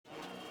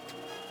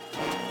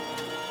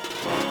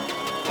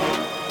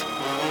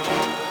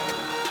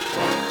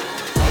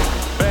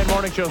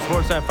Morning Show,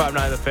 Sportsnet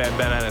 5-9, The Fan,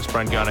 Ben Ennis,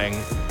 Brent Gunning.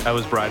 That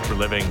was Bradford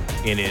living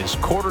in his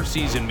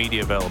quarter-season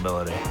media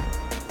availability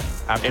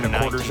after in a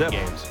 19 quarter zip.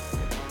 games.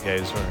 Yeah,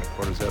 he's wearing a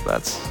quarter zip.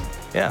 That's,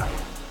 yeah,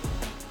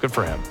 good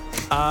for him.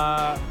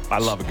 I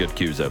love a good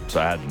Q-zip, so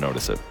I had to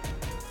notice it.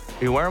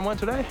 You wearing one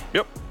today?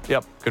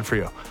 Yep. Good for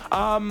you.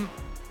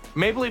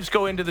 Maple Leafs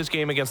go into this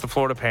game against the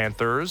Florida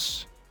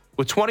Panthers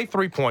with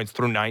 23 points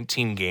through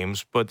 19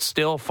 games, but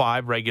still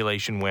 5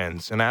 regulation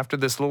wins. And after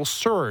this little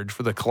surge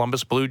for the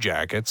Columbus Blue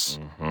Jackets,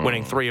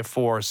 winning 3 of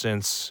 4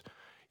 since,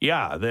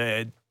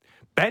 the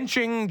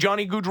benching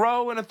Johnny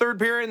Gaudreau in a third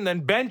period, and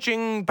then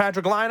benching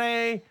Patrick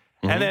Laine,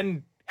 and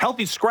then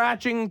healthy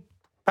scratching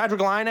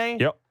Patrick Laine.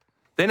 Yep.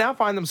 They now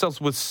find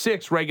themselves with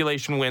 6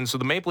 regulation wins. So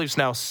the Maple Leafs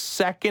now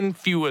second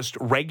fewest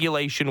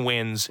regulation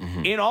wins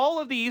in all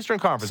of the Eastern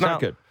Conference. It's not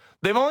good.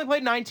 They've only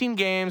played 19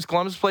 games.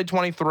 Columbus played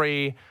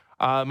 23.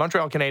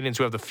 Montreal Canadiens,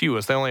 who have the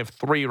fewest, they only have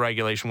 3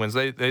 regulation wins.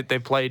 They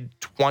played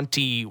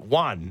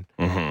 21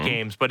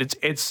 games, but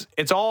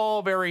it's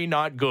all very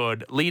not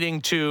good,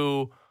 leading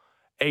to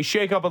a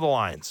shakeup of the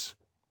lines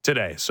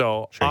today.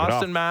 So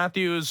Austin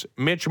Matthews,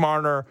 Mitch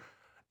Marner,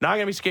 not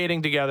going to be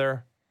skating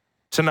together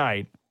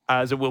tonight,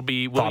 as it will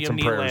be William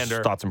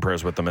Nylander. Thoughts and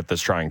prayers with them at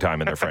this trying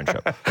time in their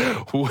friendship.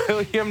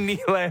 William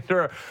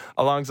Nylander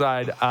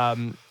alongside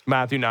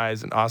Matthew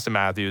Nyes and Austin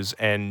Matthews,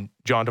 and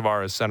John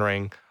Tavares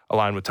centering a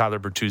line with Tyler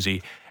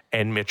Bertuzzi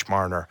and Mitch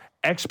Marner.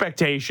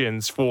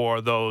 Expectations for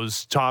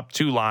those top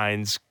 2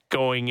 lines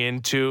going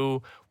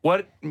into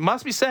what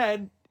must be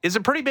said is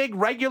a pretty big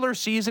regular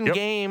season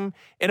game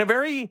in a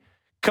very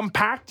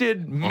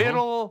compacted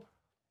middle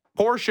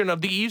portion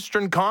of the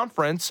Eastern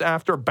Conference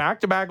after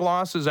back-to-back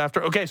losses.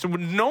 So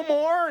no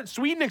more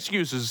Sweden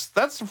excuses.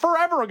 That's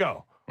forever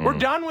ago. We're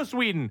done with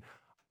Sweden.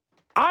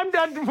 I'm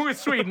done with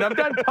Sweden. I'm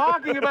done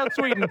talking about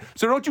Sweden.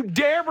 So don't you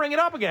dare bring it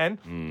up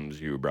again.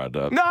 You brought it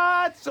up.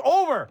 No, it's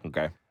over.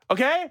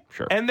 Okay?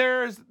 Sure. And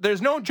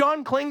there's no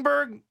John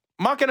Klingberg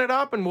mucking it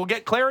up, and we'll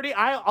get clarity.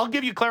 I'll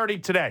give you clarity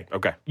today.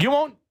 Okay. You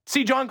won't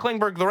see John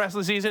Klingberg the rest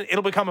of the season.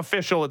 It'll become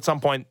official at some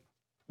point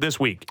this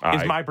week,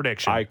 is my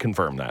prediction. I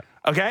confirm that.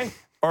 Okay?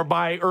 Or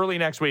by early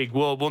next week,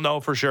 we'll know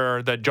for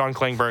sure that John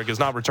Klingberg is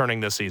not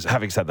returning this season.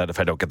 Having said that, if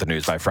I don't get the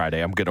news by Friday,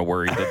 I'm going to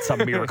worry that some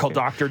miracle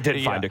doctor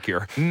did find a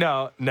cure.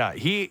 No.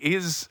 He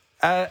is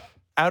out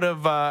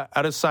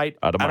of sight,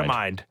 out of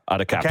mind. Out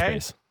of cap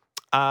space.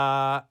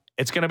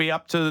 It's going to be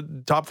up to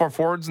top 4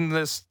 forwards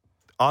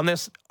on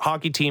this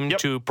hockey team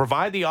to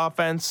provide the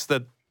offense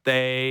that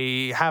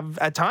they have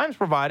at times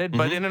provided.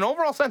 But in an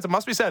overall sense, it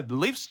must be said, the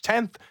Leafs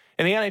 10th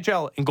in the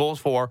NHL in goals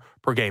for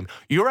per game.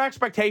 Your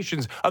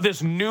expectations of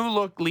this new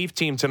look Leaf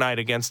team tonight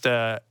against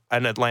an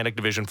Atlantic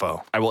Division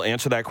foe? I will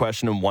answer that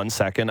question in 1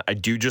 second. I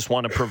do just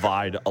want to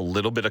provide a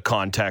little bit of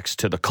context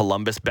to the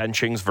Columbus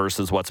benchings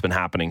versus what's been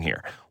happening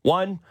here.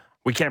 One,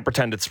 we can't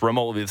pretend it's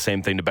remotely the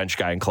same thing to bench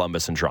guy in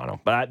Columbus and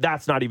Toronto. But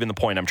that's not even the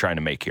point I'm trying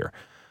to make here.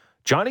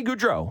 Johnny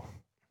Gaudreau,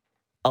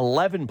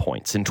 11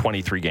 points in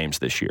 23 games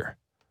this year.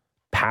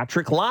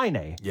 Patrick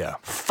Laine,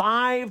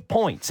 5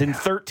 points in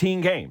 13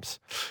 games.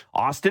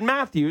 Austin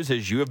Matthews,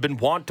 as you have been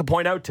wont to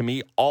point out to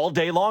me all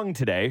day long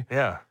today,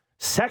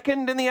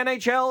 second in the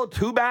NHL,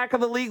 2 back of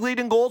the league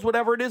leading goals,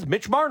 whatever it is.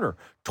 Mitch Marner,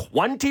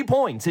 20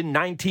 points in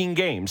 19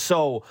 games.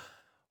 So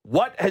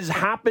what has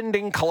happened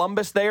in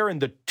Columbus there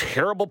and the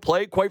terrible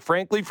play, quite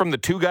frankly, from the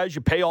 2 guys you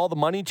pay all the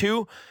money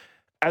to,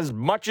 as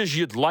much as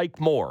you'd like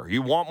more, you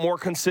want more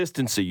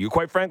consistency. You,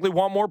 quite frankly,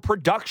 want more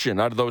production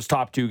out of those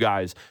top 2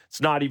 guys.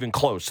 It's not even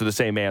close to the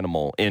same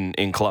animal in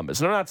Columbus.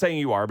 And I'm not saying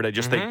you are, but I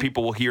just think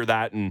people will hear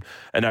that, and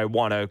I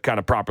want to kind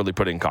of properly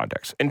put it in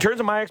context. In terms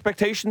of my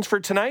expectations for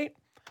tonight,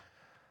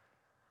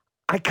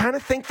 I kind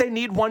of think they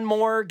need one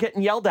more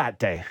getting yelled at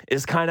day,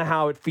 is kind of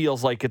how it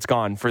feels like it's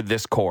gone for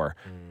this core.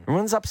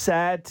 Everyone's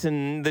upset,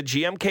 and the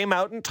GM came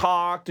out and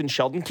talked, and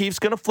Sheldon Keefe's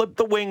going to flip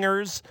the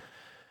wingers.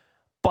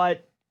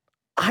 But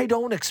I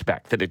don't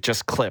expect that it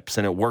just clips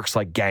and it works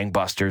like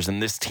gangbusters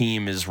and this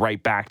team is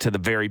right back to the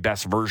very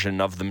best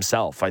version of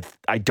themselves.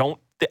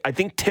 I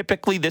think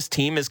typically this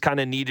team is kind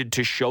of needed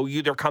to show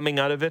you they're coming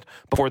out of it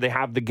before they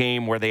have the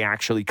game where they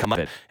actually come out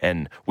of it.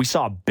 And we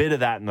saw a bit of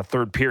that in the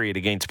third period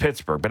against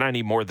Pittsburgh, but I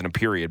need more than a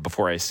period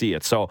before I see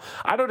it. So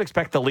I don't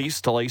expect the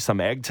Leafs to lay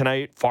some egg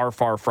tonight, far,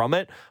 far from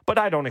it, but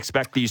I don't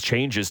expect these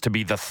changes to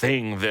be the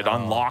thing that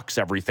unlocks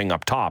everything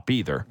up top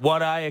either.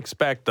 What I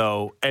expect,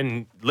 though,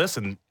 and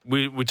listen,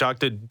 we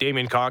talked to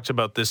Damien Cox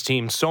about this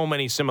team, so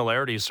many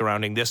similarities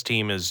surrounding this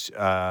team as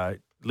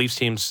Leafs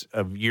teams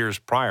of years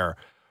prior.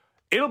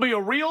 It'll be a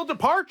real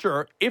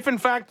departure if, in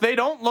fact, they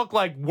don't look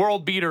like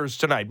world beaters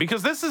tonight,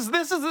 because this is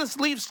this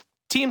Leafs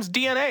team's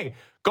DNA.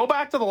 Go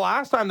back to the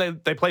last time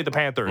they played the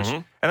Panthers,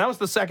 and that was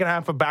the second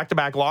half of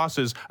back-to-back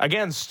losses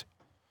against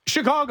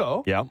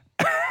Chicago. Yeah.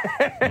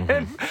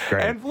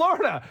 and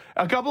Florida.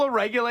 A couple of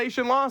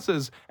regulation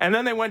losses. And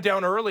then they went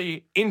down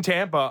early in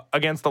Tampa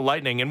against the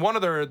Lightning. And one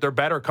of their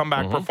better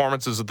comeback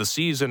performances of the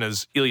season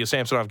is Ilya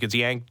Samsonov gets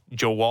yanked.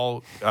 Joe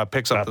Wall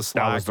picks up the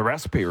slack. That was the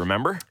recipe,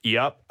 remember?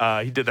 Yep.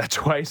 He did that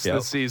twice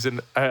this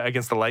season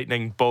against the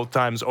Lightning, both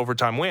times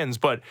overtime wins.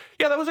 But,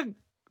 yeah, that was a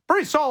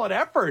pretty solid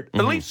effort.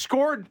 The Leafs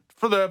scored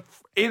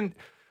in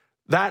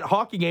that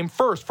hockey game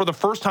first. For the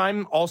first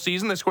time all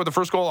season, they scored the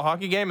first goal of the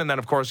hockey game and then,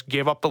 of course,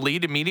 gave up the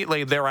lead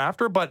immediately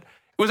thereafter. But it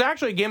was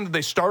actually a game that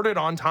they started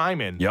on time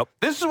in. Yep.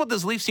 This is what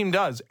this Leafs team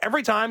does.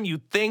 Every time you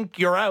think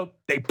you're out,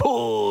 they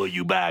pull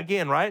you back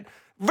in, right?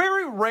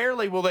 Very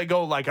rarely will they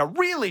go like a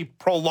really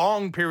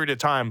prolonged period of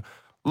time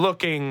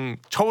looking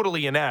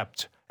totally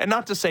inept. And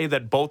not to say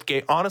that both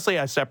games, honestly,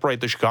 I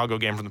separate the Chicago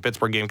game from the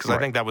Pittsburgh game because I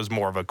think that was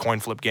more of a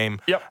coin flip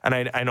game. Yep. And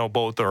I know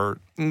both are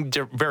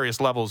various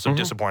levels of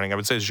disappointing. I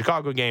would say the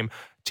Chicago game,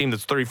 team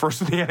that's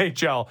 31st in the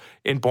NHL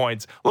in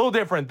points, a little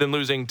different than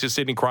losing to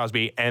Sidney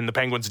Crosby and the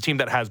Penguins, a team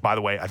that has, by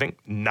the way, I think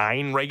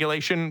 9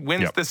 regulation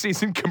wins this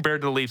season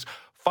compared to the Leafs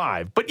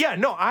 5. But yeah,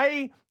 no,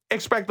 I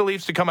expect the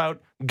Leafs to come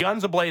out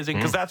guns a-blazing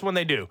because that's when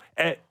they do.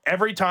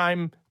 Every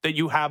time that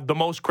you have the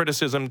most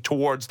criticism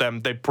towards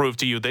them, they prove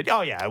to you that,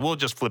 oh, yeah, we'll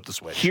just flip the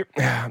switch. Here,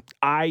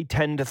 I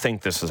tend to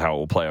think this is how it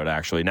will play out,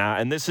 actually. Now,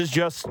 and this is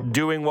just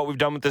doing what we've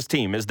done with this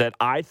team, is that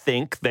I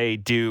think they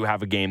do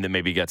have a game that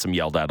maybe gets them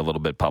yelled at a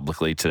little bit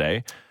publicly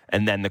today.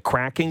 And then the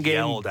Kraken game.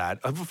 Yelled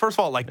at. First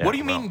of all, what do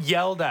you mean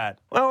yelled at?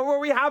 Well,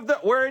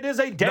 where it is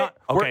a day.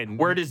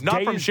 Where it is not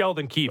days. From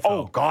Sheldon Keefe.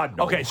 Oh, God,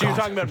 no. Okay, so you're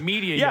talking about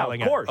media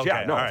yelling of course. at. Okay,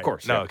 Yeah, no, right. of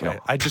course. No, Yeah, okay. no.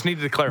 I just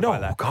needed to clarify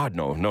that. God,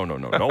 no. No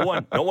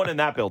one in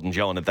that building's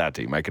yelling at that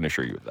team. I can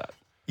assure you of that.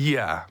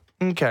 Yeah.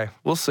 Okay,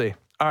 we'll see.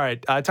 All right,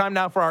 time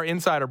now for our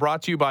Insider,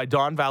 brought to you by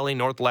Don Valley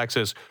North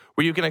Lexus,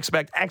 where you can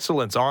expect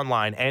excellence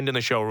online and in the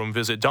showroom.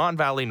 Visit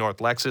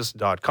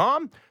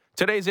DonValleyNorthLexus.com.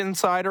 Today's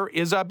Insider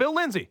is Bill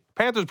Lindsay,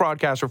 Panthers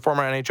broadcaster,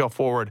 former NHL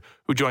forward,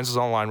 who joins us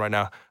online right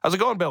now. How's it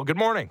going, Bill? Good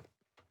morning.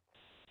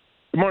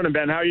 Good morning,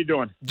 Ben. How are you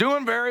doing?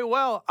 Doing very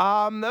well.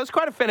 That was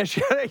quite a finish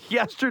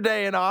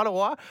yesterday in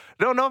Ottawa.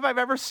 Don't know if I've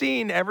ever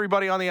seen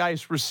everybody on the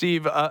ice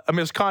receive a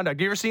misconduct.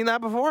 You ever seen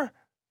that before?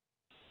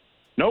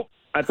 Nope.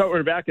 I thought we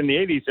were back in the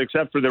 80s,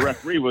 except for the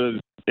referee was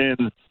in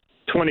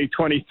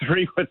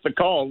 2023 with the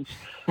calls.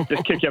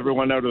 Just kick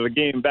everyone out of the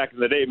game. Back in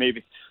the day,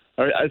 maybe.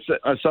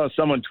 I saw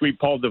someone tweet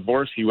Paul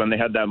Dvorsky when they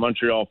had that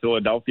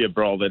Montreal-Philadelphia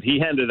brawl that he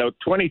handed out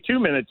 22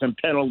 minutes in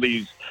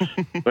penalties.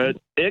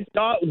 But it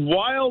got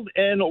wild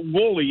and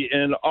woolly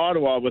in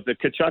Ottawa with the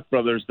Tkachuk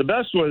brothers. The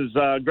best was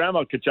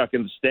Grandma Tkachuk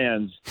in the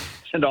stands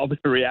and all the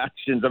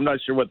reactions. I'm not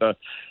sure what the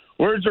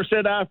words were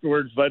said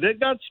afterwards, but it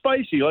got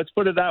spicy. Let's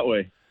put it that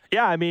way.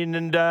 Yeah, I mean,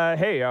 and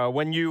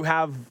when you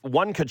have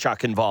one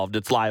Tkachuk involved,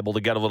 it's liable to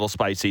get a little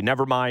spicy.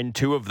 Never mind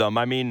 2 of them.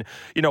 I mean,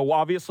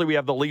 obviously we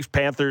have the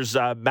Leafs-Panthers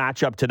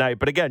matchup tonight.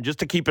 But again, just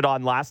to keep it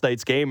on last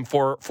night's game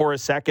for a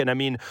second, I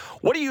mean,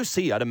 what do you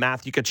see out of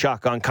Matthew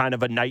Tkachuk on kind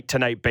of a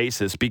night-to-night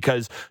basis?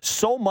 Because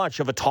so much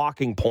of a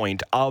talking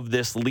point of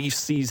this Leafs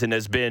season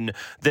has been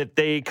that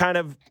they kind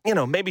of,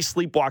 maybe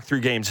sleepwalk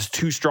through games is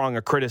too strong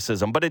a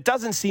criticism. But it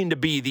doesn't seem to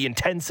be the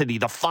intensity,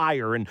 the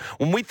fire. And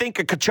when we think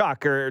of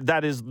Tkachuk,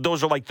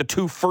 those are like the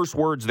 2 first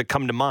words that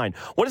come to mind.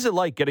 What is it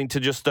like getting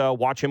to just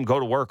watch him go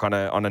to work on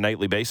a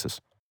nightly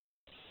basis?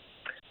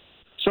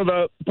 So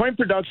the point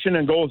production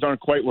and goals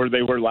aren't quite where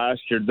they were last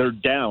year. They're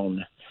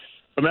down.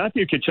 But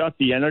Matthew Tkachuk,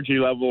 the energy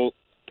level,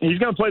 he's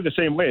going to play the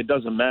same way. It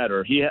doesn't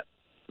matter. He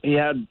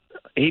had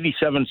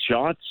 87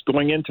 shots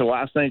going into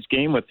last night's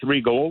game with 3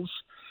 goals.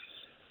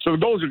 So the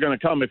goals are going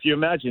to come. If you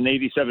imagine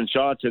 87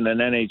 shots in an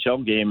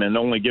NHL game and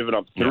only giving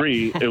up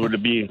 3, it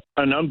would be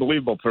an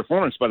unbelievable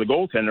performance by the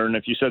goaltender. And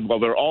if you said, well,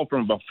 they're all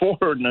from a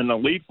forward and an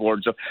elite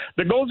forward. So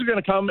the goals are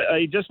going to come.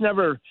 He just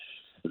never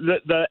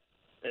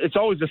it's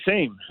always the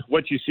same,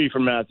 what you see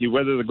from Matthew.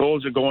 Whether the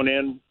goals are going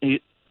in,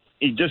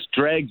 he just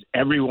drags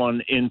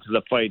everyone into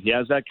the fight. He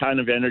has that kind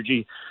of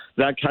energy,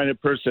 that kind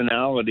of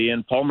personality.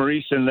 And Paul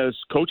Maurice and this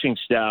coaching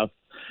staff,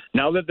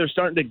 now that they're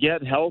starting to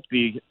get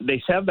healthy, they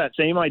have that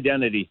same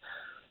identity.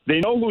 They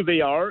know who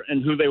they are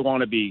and who they want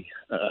to be.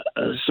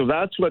 So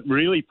that's what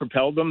really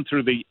propelled them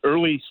through the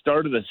early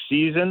start of the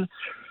season.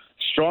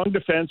 Strong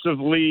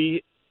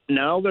defensively.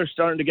 Now they're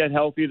starting to get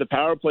healthy. The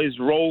power plays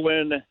roll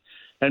in.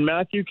 And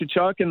Matthew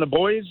Tkachuk and the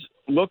boys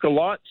look a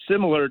lot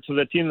similar to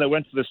the team that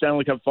went to the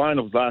Stanley Cup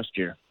Finals last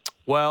year.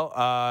 Well,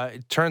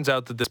 it turns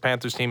out that this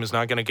Panthers team is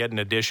not going to get an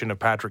addition of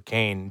Patrick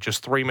Kane.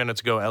 Just 3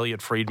 minutes ago,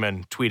 Elliot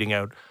Friedman tweeting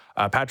out,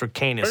 Patrick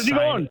Kane is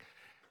signed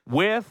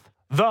with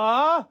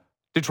the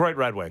Detroit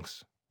Red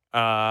Wings.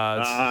 More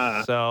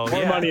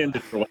money in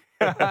Detroit.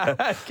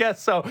 I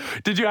guess so.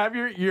 Did you have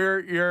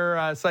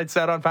your sights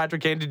set on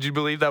Patrick Kane? Did you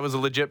believe that was a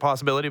legit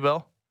possibility,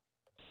 Bill?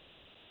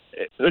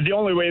 The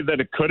only way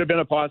that it could have been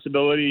a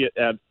possibility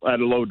at a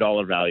low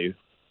dollar value.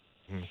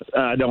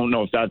 I don't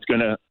know if that's going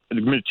to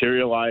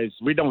materialize.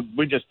 We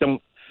just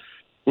don't.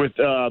 With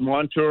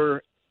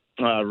Montour,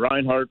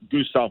 Reinhart,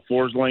 Gustav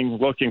Forsling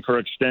looking for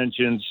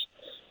extensions,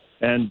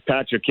 and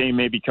Patrick Kane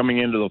maybe coming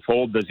into the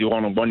fold. Does he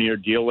want a 1-year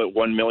deal at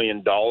 $1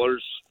 million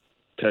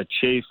to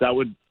chase? That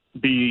would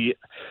be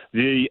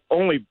the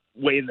only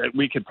way that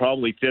we could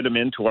probably fit him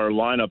into our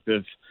lineup.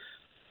 If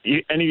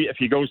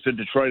he goes to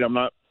Detroit, I'm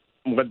not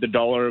what the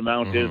dollar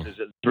amount is. Is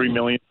it $3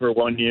 million for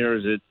 1 year?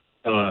 Is it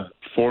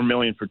 $4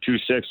 million for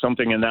 2.6?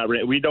 Something in that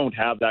range. We don't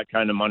have that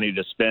kind of money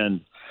to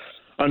spend,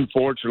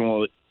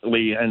 unfortunately.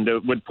 immediately, and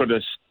it would put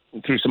us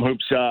through some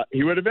hoops.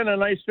 He would have been a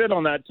nice fit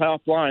on that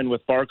top line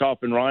with Barkov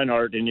and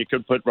Reinhart, and you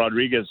could put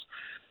Rodriguez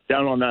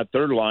down on that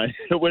third line.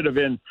 It would have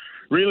been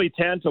really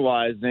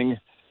tantalizing.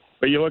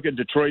 But you look at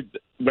Detroit,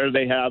 where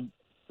they have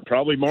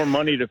probably more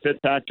money to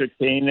fit Patrick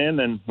Kane in,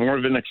 and more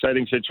of an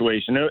exciting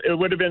situation. It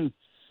would have been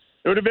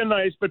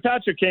nice. But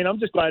Patrick Kane, I'm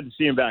just glad to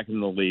see him back in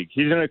the league.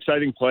 He's an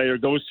exciting player.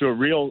 Goes to a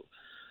real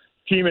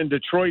team in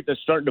Detroit that's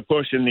starting to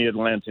push in the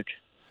Atlantic.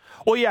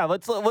 Well, yeah,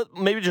 let's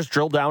maybe just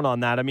drill down on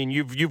that. I mean,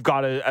 you've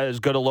got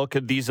as good a look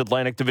at these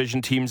Atlantic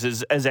Division teams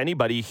as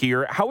anybody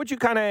here. How would you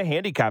kind of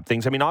handicap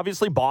things? I mean,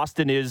 obviously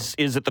Boston is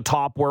at the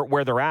top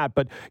where they're at,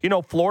 but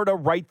Florida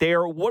right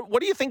there. What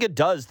do you think it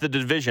does to the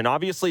division?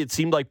 Obviously, it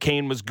seemed like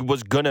Kane was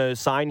gonna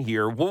sign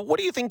here. What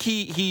do you think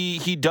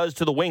he does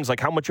to the Wings?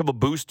 Like, how much of a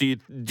boost do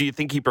you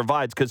think he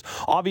provides? Because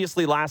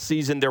obviously last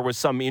season there was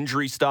some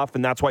injury stuff,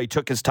 and that's why he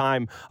took his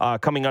time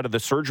coming out of the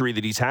surgery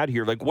that he's had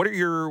here. Like, what are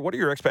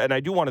your expectations? And I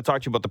do want to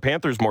talk to you about the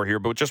Panthers more here,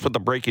 but just with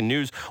the breaking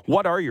news,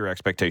 what are your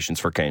expectations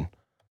for Kane?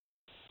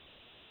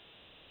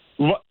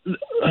 Well,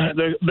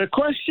 the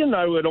question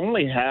I would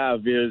only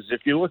have is,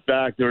 if you look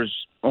back, there's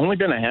only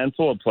been a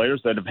handful of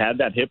players that have had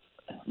that hip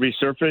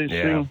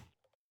resurfacing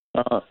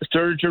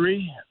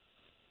surgery,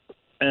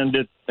 and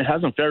it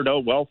hasn't fared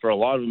out well for a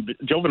lot of them.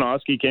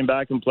 Jovanovski came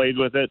back and played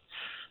with it,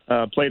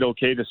 played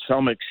okay to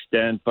some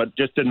extent, but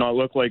just did not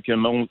look like his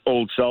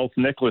old self.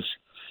 Nicholas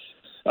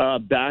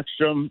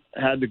Backstrom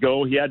had to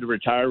go. He had to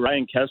retire.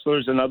 Ryan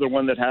Kessler's another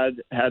one that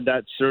had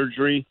that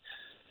surgery.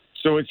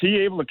 So is he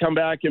able to come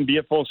back and be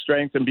at full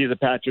strength and be the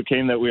Patrick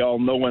Kane that we all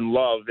know and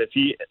love? If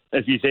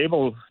he's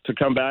able to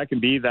come back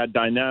and be that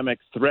dynamic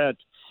threat,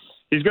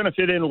 he's going to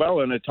fit in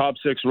well in a top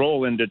six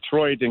role in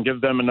Detroit and give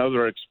them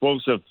another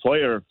explosive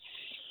player.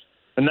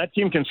 And that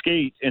team can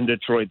skate in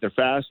Detroit. They're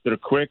fast, they're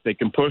quick, they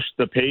can push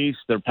the pace.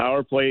 Their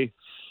power play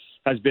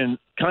has been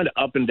kind of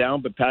up and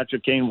down, but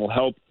Patrick Kane will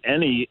help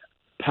any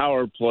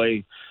power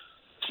play.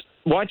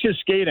 Watch his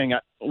skating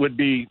would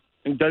be,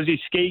 does he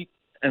skate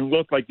and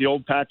look like the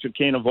old Patrick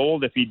Kane of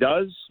old? If he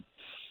does,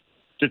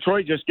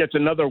 Detroit just gets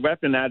another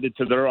weapon added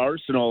to their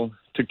arsenal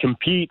to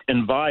compete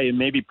and vie and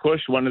maybe push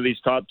one of these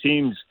top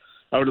teams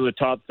out of the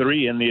top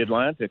three in the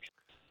Atlantic.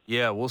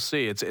 Yeah, we'll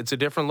see. It's a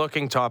different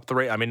looking top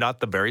three. I mean,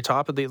 not the very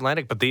top of the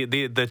Atlantic, but the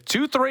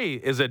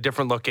 2-3 is a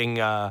different looking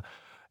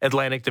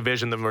Atlantic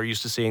division than we're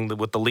used to seeing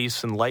with the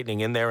Leafs and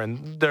Lightning in there,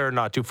 and they're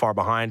not too far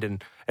behind,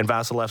 and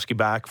Vasilevsky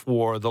back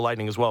for the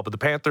Lightning as well. But the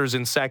Panthers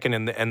in second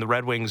and the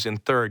Red Wings in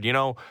third.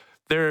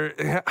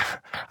 I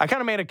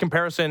kind of made a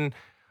comparison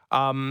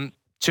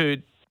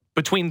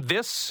between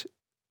this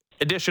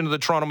edition of the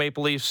Toronto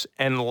Maple Leafs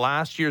and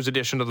last year's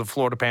edition of the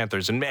Florida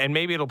Panthers. And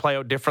maybe it'll play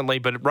out differently,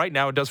 but right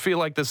now it does feel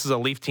like this is a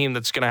Leaf team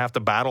that's going to have to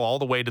battle all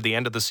the way to the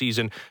end of the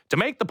season to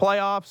make the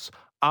playoffs.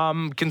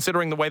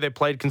 Considering the way they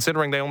played,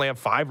 considering they only have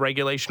 5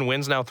 regulation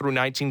wins now through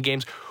 19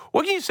 games.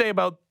 What can you say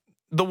about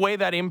the way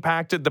that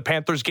impacted the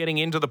Panthers getting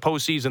into the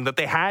postseason, that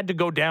they had to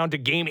go down to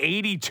game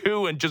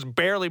 82 and just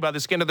barely by the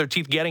skin of their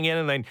teeth getting in,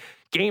 and then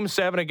game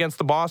 7 against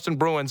the Boston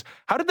Bruins?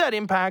 How did that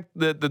impact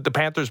the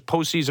Panthers'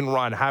 postseason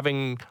run,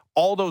 having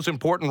all those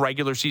important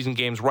regular season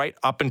games right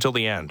up until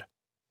the end?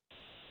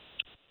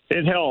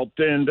 It helped,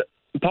 and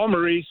Paul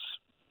Maurice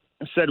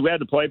said we had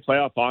to play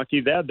playoff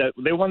hockey.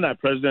 They won that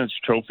President's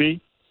Trophy,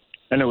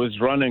 and it was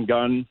run and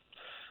gun,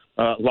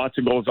 lots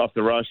of goals off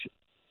the rush.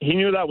 He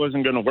knew that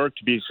wasn't going to work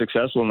to be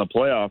successful in the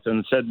playoff,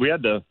 and said we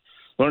had to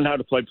learn how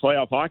to play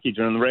playoff hockey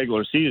during the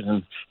regular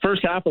season.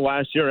 First half of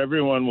last year,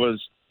 everyone was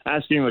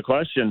asking the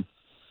question,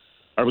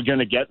 are we going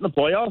to get in the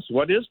playoffs?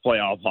 What is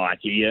playoff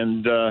hockey?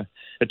 And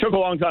it took a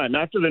long time.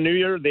 After the new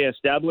year, they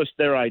established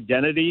their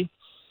identity.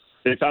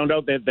 They found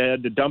out that they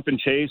had to dump and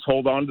chase,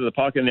 hold on to the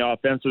puck in the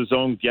offensive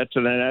zone, get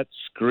to the net,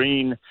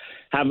 screen,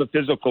 have a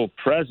physical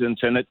presence,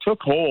 and it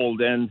took hold.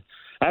 And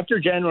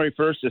after January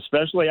 1st,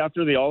 especially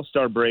after the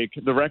All-Star break,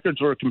 the records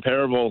were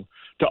comparable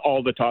to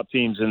all the top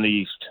teams in the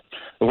East.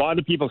 A lot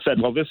of people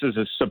said, well, this is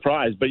a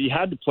surprise, but you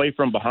had to play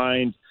from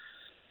behind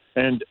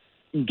and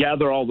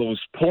gather all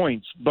those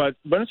points. But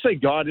once they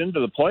got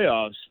into the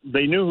playoffs,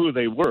 they knew who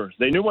they were.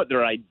 They knew what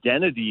their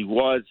identity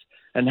was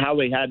and how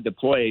they had to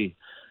play.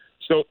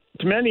 So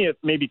to many, it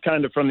maybe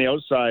kind of from the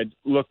outside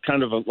looked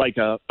kind of like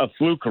a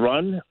fluke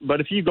run. But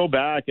if you go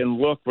back and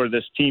look where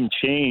this team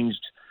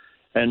changed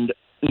and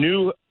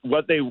knew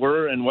what they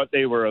were and what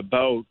they were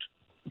about,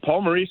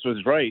 Paul Maurice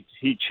was right.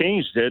 He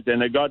changed it,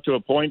 and it got to a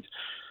point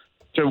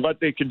to what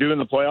they could do in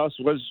the playoffs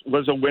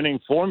was a winning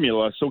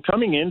formula. So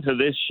coming into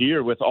this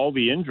year with all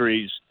the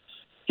injuries,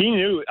 he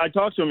knew. I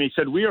talked to him. He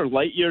said, we are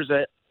light years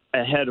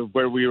ahead of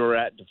where we were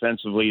at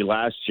defensively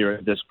last year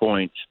at this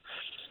point.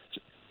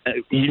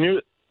 He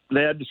knew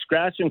they had to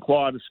scratch and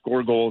claw to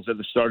score goals at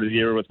the start of the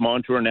year with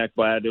Montour and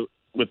Ekblad.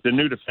 With the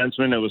new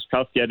defensemen, it was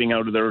tough getting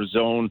out of their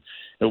zone.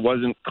 It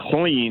wasn't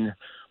clean,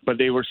 but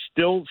they were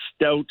still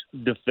stout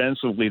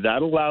defensively.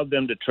 That allowed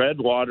them to tread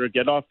water,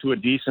 get off to a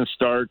decent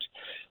start.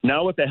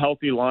 Now with a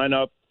healthy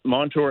lineup,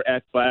 Montour,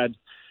 Ekblad,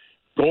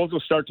 goals will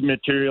start to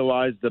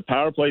materialize. The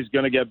power play is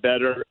going to get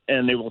better,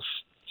 and they will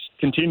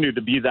continue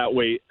to be that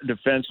way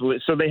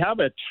defensively. So they have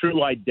a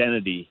true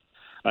identity,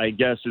 I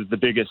guess, is the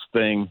biggest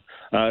thing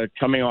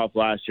coming off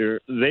last year.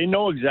 They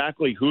know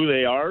exactly who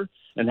they are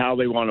and how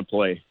they want to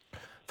play.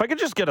 If I could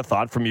just get a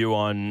thought from you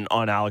on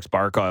Alex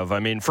Barkov. I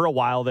mean, for a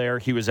while there,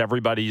 he was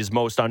everybody's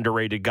most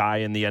underrated guy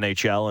in the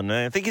NHL, and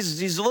I think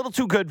he's a little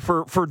too good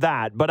for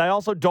that. But I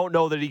also don't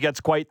know that he gets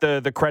quite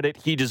the credit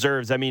he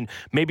deserves. I mean,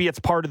 maybe it's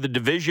part of the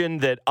division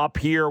that up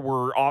here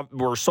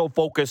we're so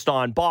focused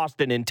on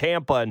Boston and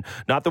Tampa, and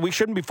not that we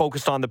shouldn't be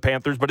focused on the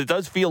Panthers, but it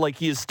does feel like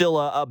he is still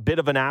a bit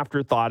of an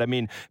afterthought. I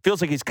mean,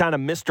 feels like he's kind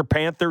of Mr.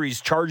 Panther. He's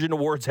charging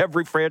towards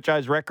every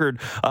franchise record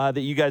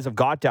that you guys have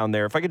got down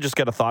there. If I could just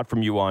get a thought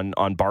from you on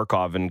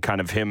Barkov and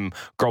kind of him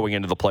growing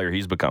into the player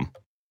he's become.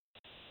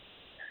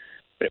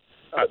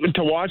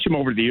 To watch him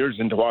over the years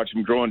and to watch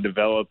him grow and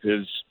develop,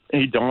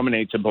 he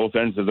dominates at both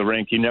ends of the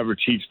rink. He never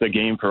cheats the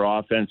game for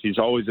offense. He's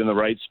always in the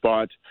right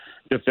spot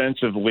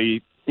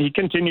defensively. He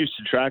continues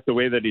to track the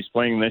way that he's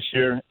playing this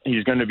year.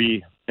 He's going to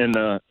be in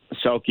the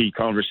Selke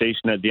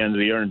conversation at the end of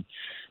the year and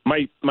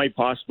might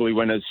possibly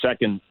win his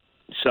second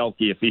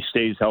Selke if he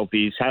stays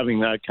healthy. He's having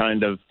that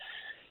kind of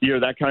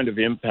year, that kind of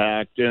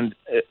impact. And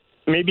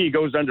maybe he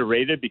goes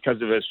underrated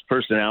because of his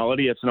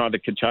personality. It's not a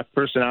Tkachuk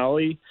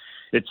personality.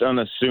 It's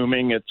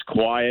unassuming. It's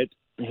quiet.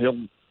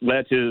 He'll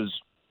let his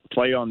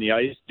play on the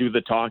ice do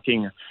the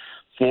talking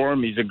for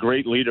him. He's a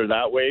great leader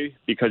that way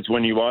because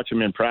when you watch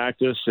him in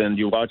practice and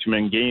you watch him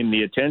in game,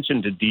 the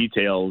attention to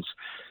details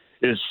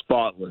is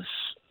spotless.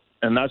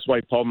 And that's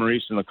why Paul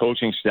Maurice and the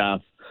coaching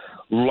staff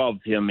love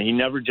him. He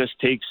never just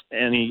takes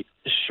any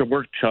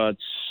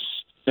shortcuts,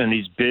 and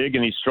he's big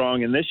and he's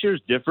strong. And this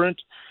year's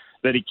different,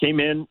 that he came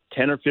in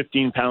 10 or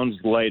 15 pounds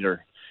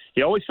lighter.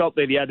 He always felt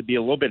that he had to be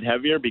a little bit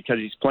heavier because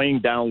he's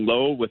playing down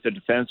low with the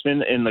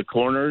defenseman in the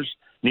corners,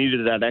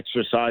 needed that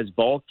extra size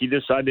bulk. He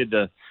decided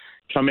to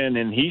come in,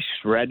 and he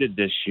shredded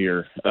this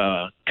year.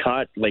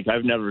 Cut like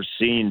I've never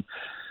seen.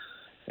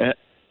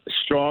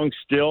 Strong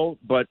still,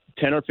 but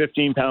 10 or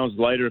 15 pounds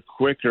lighter,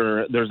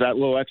 quicker. There's that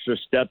little extra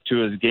step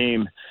to his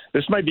game.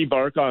 This might be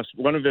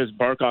one of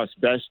Barkov's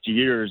best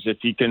years if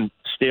he can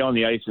stay on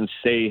the ice and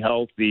stay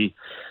healthy.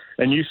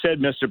 And you said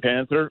Mr.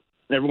 Panther.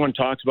 Everyone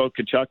talks about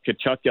Tkachuk.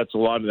 Tkachuk gets a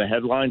lot of the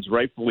headlines,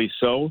 rightfully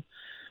so.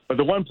 But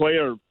the one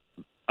player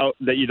out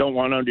that you don't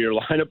want under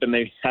your lineup, and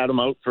they had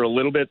him out for a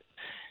little bit,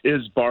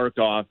 is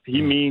Barkov.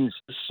 He means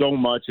so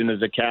much and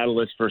is a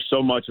catalyst for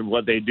so much of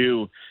what they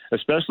do,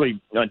 especially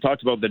I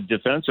talked about the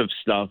defensive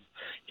stuff.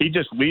 He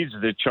just leads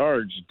the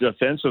charge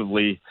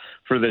defensively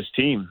for this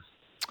team.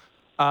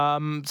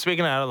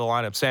 Speaking out of the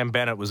lineup, Sam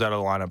Bennett was out of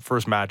the lineup.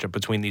 First matchup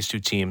between these two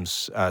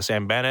teams.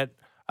 Sam Bennett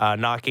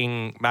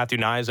knocking Matthew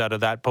Knies out of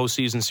that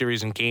postseason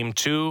series in Game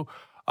 2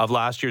 of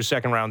last year's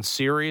second-round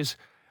series.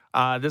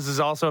 This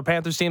is also a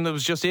Panthers team that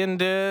was just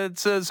into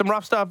some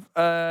rough stuff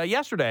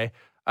yesterday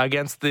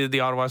against the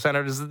Ottawa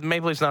Senators.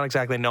 Maple Leafs not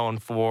exactly known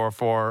for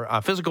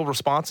physical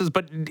responses,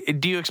 but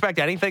do you expect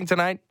anything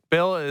tonight,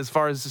 Bill, as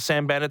far as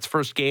Sam Bennett's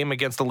first game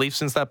against the Leafs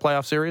since that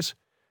playoff series?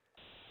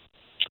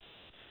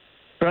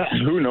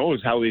 Who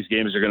knows how these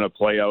games are going to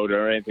play out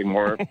or anything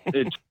more.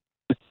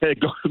 It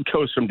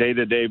goes from day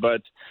to day,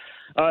 but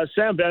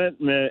Sam Bennett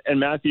and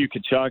Matthew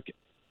Tkachuk,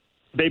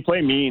 they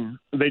play mean.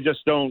 They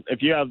just don't.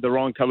 If you have the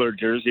wrong colored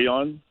jersey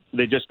on,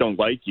 they just don't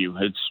like you.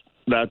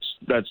 That's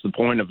the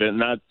point of it,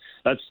 and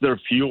that's their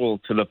fuel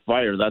to the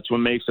fire. That's what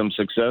makes them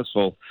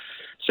successful.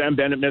 Sam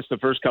Bennett missed the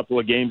first couple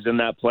of games in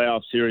that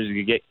playoff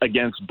series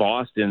against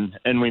Boston,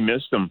 and we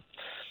missed him.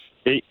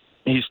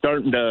 He's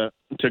starting to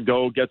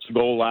go, gets a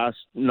goal last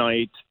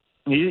night.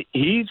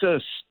 He's a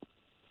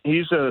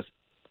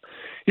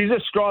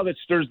straw that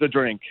stirs the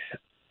drink.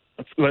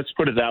 Let's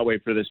put it that way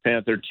for this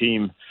Panther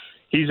team.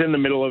 He's in the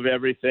middle of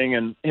everything,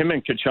 and him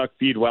and Tkachuk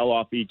feed well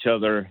off each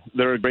other.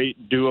 They're a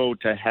great duo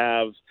to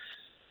have.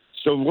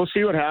 So we'll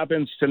see what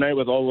happens tonight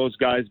with all those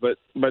guys. But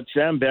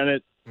Sam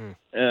Bennett,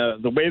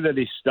 the way that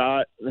his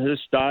style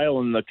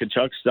and the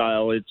Tkachuk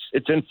style,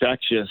 it's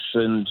infectious.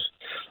 And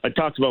I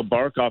talked about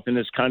Barkov in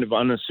this kind of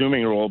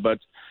unassuming role, but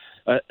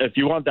if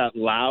you want that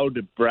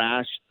loud,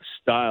 brash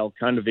style,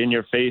 kind of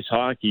in-your-face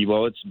hockey,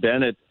 well, it's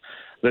Bennett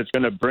that's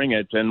going to bring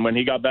it. And when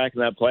he got back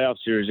in that playoff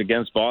series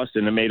against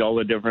Boston, it made all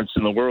the difference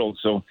in the world.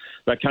 So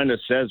that kind of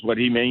says what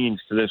he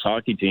means to this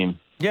hockey team.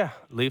 Yeah,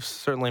 Leafs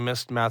certainly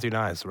missed Matthew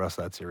Knies the rest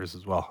of that series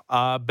as well.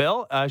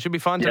 Bill, should be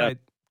fun tonight.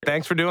 Yeah.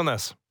 Thanks for doing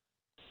this.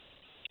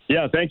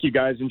 Yeah, thank you,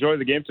 guys. Enjoy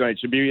the game tonight.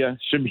 Should be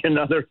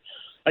another.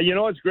 You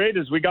know what's great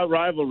is we got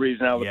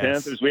rivalries now. The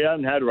Panthers, we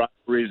haven't had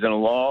rivalries in a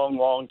long,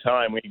 long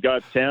time. We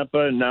got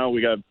Tampa, and now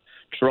we got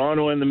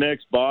Toronto in the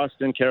mix,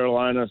 Boston,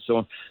 Carolina.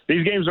 So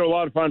these games are a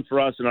lot of fun for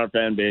us and our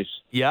fan base.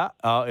 Yeah,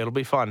 it'll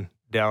be fun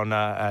down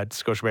at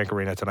Scotiabank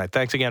Arena tonight.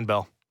 Thanks again,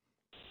 Bill.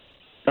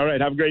 All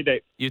right, have a great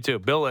day. You too.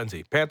 Bill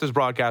Lindsay, Panthers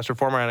broadcaster,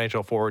 former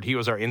NHL forward. He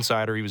was our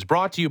insider. He was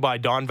brought to you by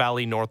Don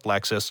Valley North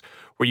Lexus,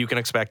 where you can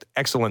expect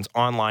excellence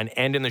online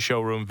and in the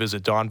showroom.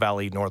 Visit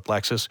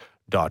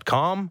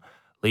DonValleyNorthLexus.com.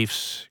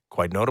 Leafs,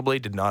 quite notably,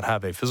 did not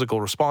have a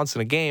physical response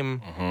in a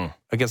game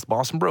against the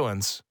Boston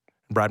Bruins.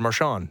 Brad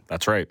Marchand.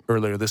 That's right.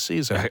 Earlier this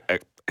season.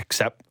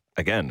 Except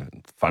again,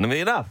 funnily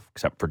enough,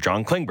 except for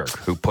John Klingberg,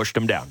 who pushed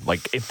him down.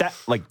 If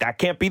that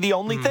can't be the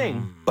only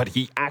thing, but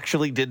he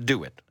actually did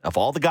do it. Of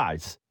all the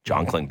guys,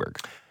 John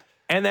Klingberg.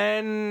 And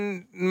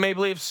then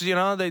Maple Leafs,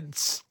 they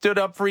stood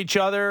up for each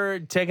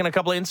other, taking a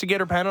couple of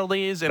instigator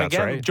penalties. And That's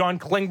again, right. John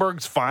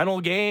Klingberg's final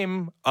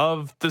game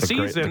of the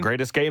season. The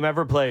greatest game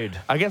ever played.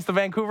 Against the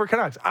Vancouver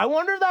Canucks. I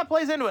wonder if that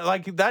plays into it.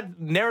 Like, that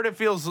narrative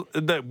feels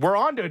that we're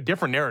on to a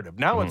different narrative.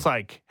 Now it's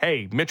like,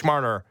 hey, Mitch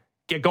Marner,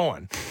 get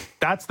going.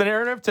 That's the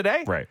narrative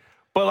today? Right.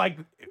 But,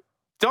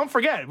 don't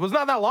forget, it was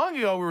not that long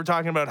ago we were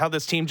talking about how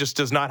this team just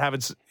does not have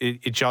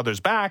each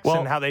other's backs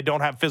and how they don't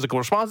have physical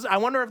responses. I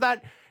wonder if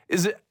that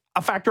is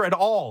a factor at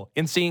all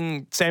in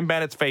seeing Sam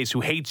Bennett's face, who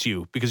hates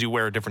you because you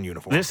wear a different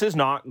uniform. This is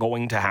not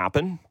going to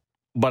happen,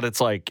 but it's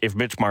like if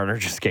Mitch Marner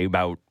just came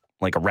out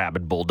like a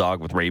rabid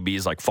bulldog with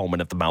rabies, like foaming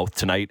at the mouth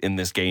tonight in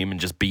this game and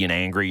just being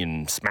angry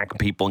and smacking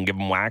people and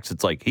giving whacks,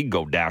 it's like he'd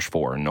go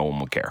 -4 and no one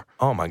would care.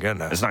 Oh, my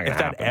goodness. It's not going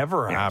to happen. If that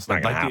ever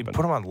happened, they'd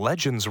put him on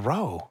Legends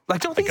Row.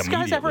 Don't these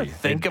guys ever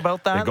think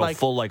about that? They'd go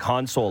full like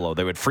Han Solo.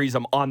 They would freeze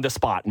him on the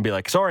spot and be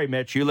like, sorry,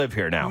 Mitch, you live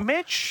here now.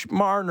 Mitch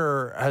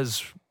Marner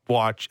has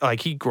watched,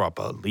 he grew up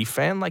a Leaf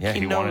fan.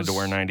 He wanted to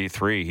wear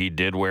 93. He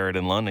did wear it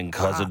in London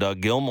because of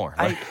Doug Gilmour.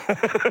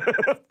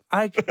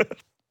 I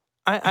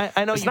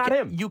know it's not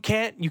him. You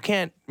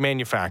can't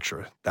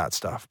manufacture that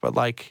stuff, but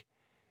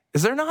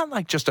is there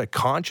not just a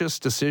conscious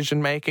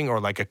decision making or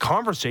a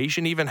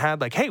conversation even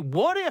had hey,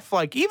 what if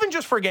even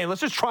just for a game,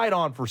 let's just try it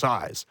on for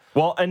size?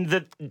 Well,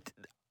 and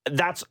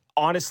that's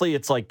honestly,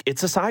 it's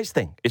it's a size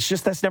thing. It's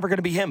just that's never going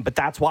to be him. But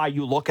that's why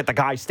you look at the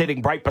guy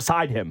sitting right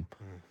beside him.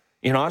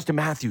 Austin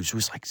Matthews,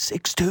 who's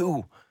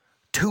 6'2",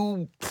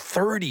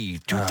 230,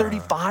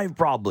 235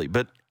 probably,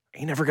 but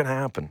ain't never going to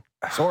happen.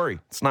 Sorry,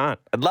 it's not.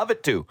 I'd love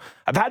it to.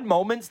 I've had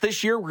moments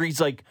this year where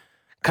he's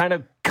kind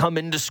of come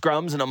into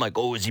scrums and I'm like,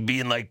 oh, is he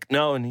being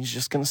no, and he's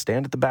just going to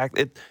stand at the back.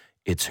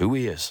 It's who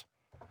he is.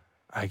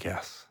 I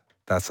guess.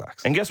 That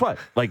sucks. And guess what?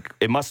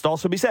 It must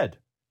also be said.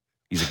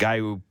 He's a guy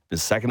who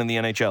is second in the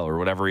NHL or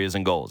whatever he is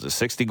in goals, a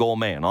 60-goal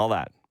man, all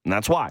that. And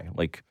that's why.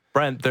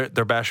 Brent,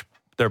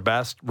 their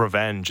best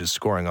revenge is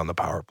scoring on the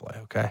power play,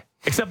 okay?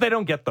 Except they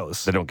don't get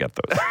those. They don't get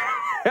those.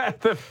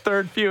 The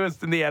third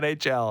fewest in the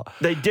NHL.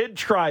 They did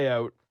try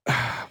out.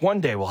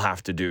 One day we'll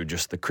have to do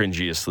just the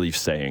cringiest Leaf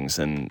sayings,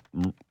 and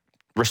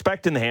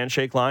respect in the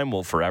handshake line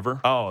will forever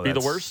be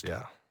the worst.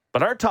 Yeah.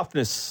 But our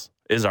toughness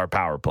is our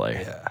power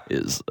play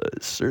is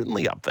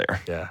certainly up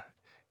there. Yeah.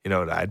 You know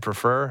what I'd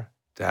prefer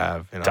to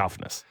have?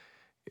 Toughness.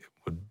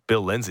 What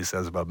Bill Lindsay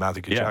says about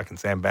Matthew Tkachuk and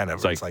Sam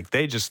Bennett. It's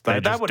they just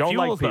that just would don't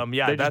fuels like them.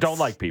 Yeah, they just don't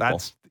like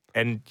people.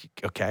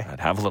 Okay.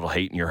 I'd have a little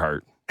hate in your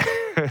heart.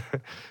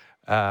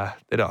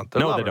 They don't.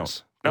 No, they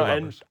don't. No,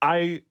 and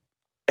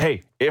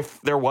hey,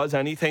 if there was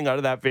anything out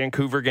of that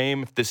Vancouver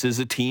game, if this is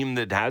a team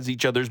that has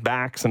each other's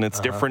backs and it's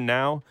different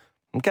now,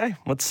 okay,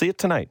 let's see it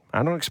tonight.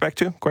 I don't expect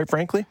to, quite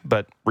frankly,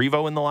 but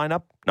Revo in the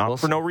lineup, not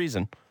for no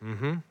reason.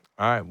 Mm-hmm.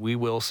 All right, we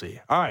will see.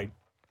 All right,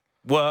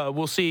 well,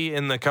 we'll see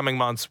in the coming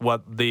months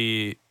what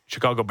the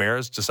Chicago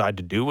Bears decide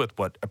to do with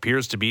what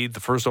appears to be the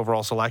first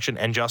overall selection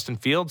and Justin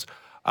Fields.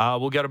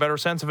 We'll get a better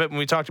sense of it when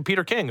we talk to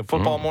Peter King of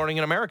Football Morning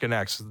in America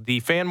next. The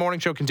Fan Morning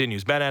Show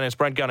continues. Ben Ennis,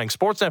 Brent Gunning,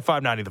 Sportsnet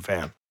 590 The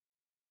Fan.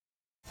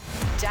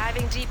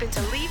 Diving deep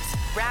into Leafs,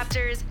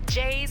 Raptors,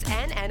 Jays,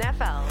 and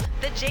NFL.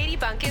 The JD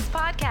Bunkis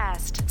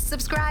Podcast.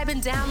 Subscribe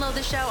and download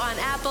the show on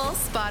Apple,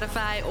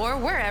 Spotify, or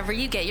wherever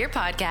you get your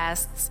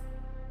podcasts.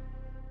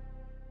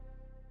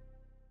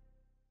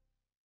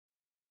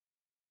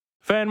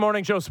 Fan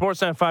Morning Show,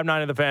 Sportsnet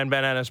 590 The Fan.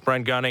 Ben Ennis,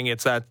 Brent Gunning.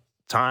 It's that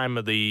time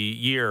of the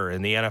year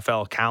in the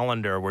NFL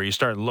calendar where you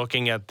start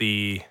looking at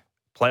the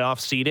playoff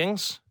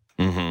seedings.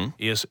 Mm-hmm.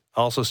 You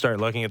also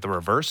start looking at the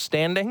reverse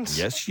standings.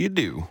 Yes, you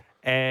do.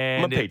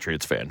 And I'm a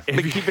Patriots fan.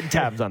 Been keeping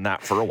tabs on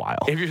that for a while.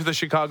 If you're the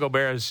Chicago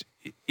Bears,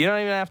 you don't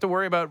even have to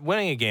worry about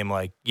winning a game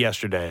like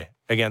yesterday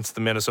against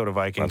the Minnesota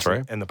Vikings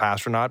and the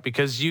Pastronaut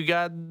because you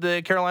got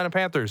the Carolina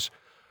Panthers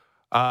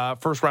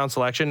first round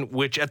selection,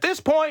 which at this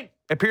point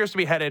appears to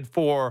be headed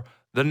for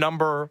the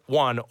number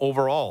 1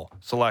 overall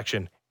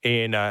selection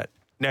in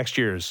next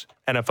year's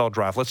NFL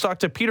draft. Let's talk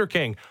to Peter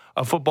King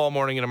of Football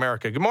Morning in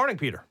America. Good morning,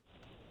 Peter.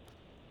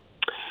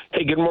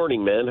 Hey, good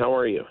morning, man. How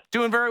are you?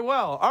 Doing very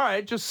well. All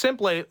right, just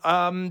simply,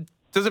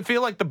 does it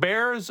feel like the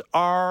Bears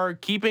are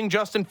keeping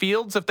Justin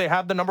Fields if they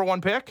have the number 1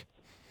 pick?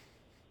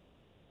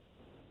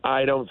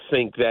 I don't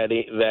think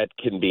that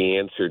can be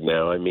answered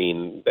now. I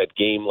mean, that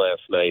game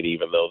last night,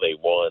 even though they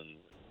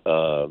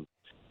won,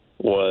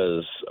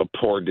 was a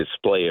poor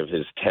display of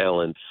his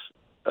talents.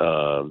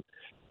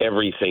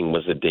 Everything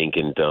was a dink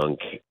and dunk.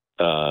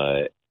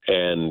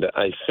 And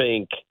I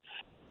think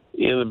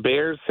the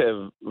Bears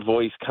have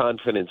voiced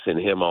confidence in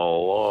him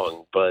all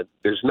along, but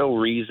there's no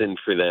reason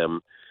for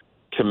them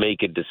to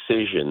make a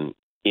decision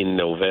in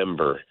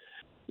November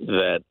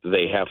that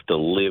they have to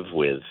live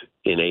with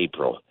in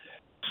April.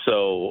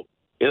 So,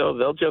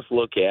 they'll just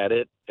look at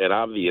it, and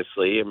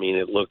obviously, I mean,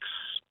 it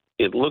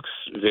looks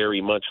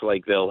very much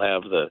like they'll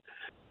have the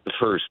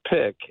first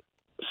pick.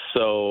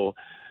 So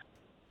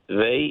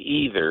they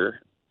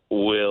either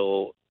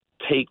will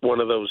take one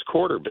of those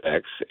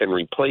quarterbacks and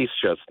replace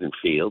Justin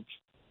Fields,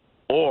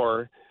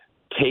 or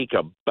take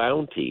a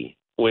bounty,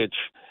 which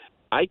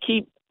I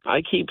keep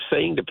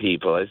saying to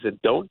people, I said,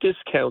 don't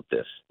discount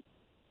this.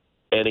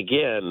 And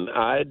again,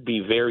 I'd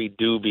be very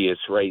dubious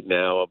right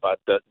now about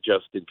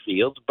Justin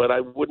Fields, but I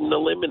wouldn't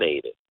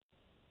eliminate it.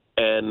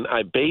 And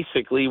I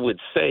basically would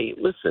say,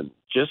 listen,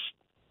 just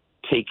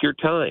take your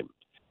time.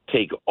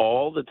 Take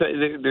all the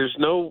time. There's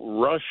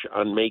no rush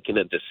on making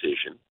a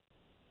decision.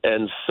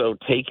 And so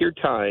take your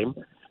time,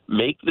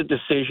 make the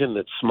decision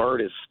that's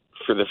smartest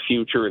for the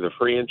future of the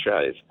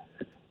franchise.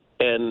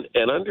 And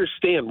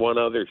understand one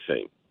other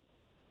thing,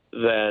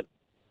 that,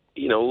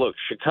 look,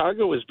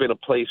 Chicago has been a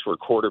place where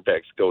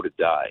quarterbacks go to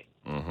die.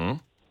 Mm-hmm.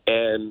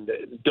 And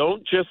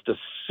don't just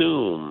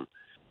assume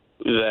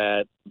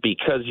that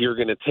because you're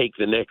going to take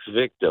the next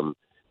victim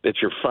that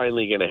you're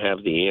finally going to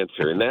have the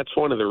answer. And that's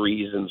one of the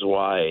reasons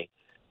why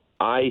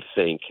I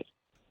think,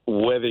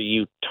 whether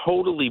you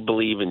totally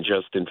believe in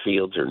Justin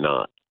Fields or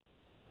not,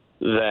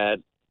 that,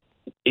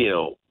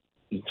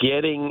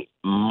 getting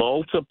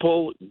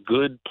multiple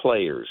good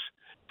players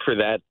for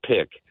that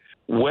pick,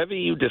 whether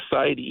you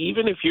decide,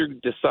 even if you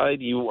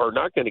decide you are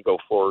not going to go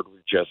forward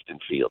with Justin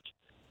Fields,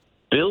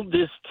 build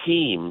this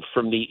team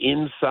from the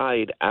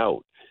inside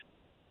out.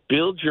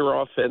 Build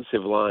your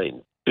offensive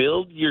line.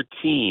 Build your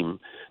team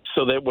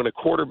so that when a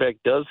quarterback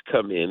does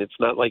come in, it's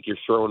not like you're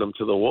throwing him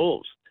to the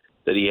wolves.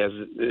 That he has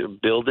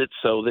build it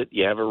so that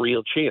you have a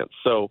real chance.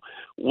 So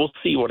we'll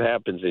see what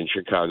happens in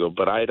Chicago,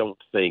 but I don't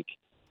think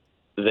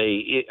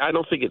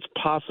it's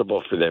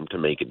possible for them to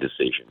make a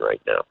decision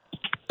right now.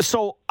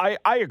 So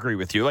I agree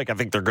with you. I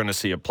think they're going to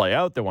see it play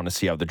out. They want to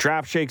see how the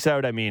draft shakes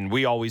out. I mean,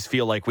 we always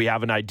feel like we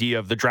have an idea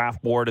of the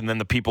draft board, and then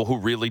the people who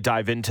really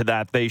dive into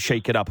that, they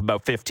shake it up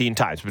about 15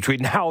 times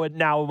between now and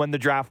when the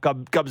draft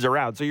comes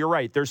around. So you're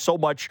right. There is so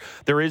much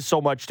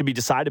to be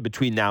decided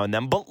between now and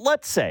then. But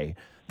let's say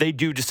they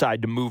do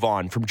decide to move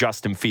on from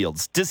Justin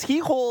Fields. Does he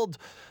hold,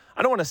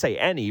 I don't want to say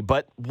any,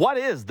 but what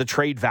is the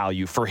trade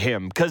value for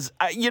him? Because,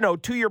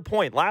 to your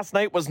point, last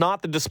night was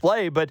not the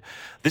display, but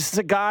this is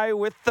a guy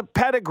with the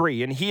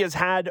pedigree, and he has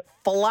had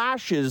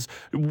flashes.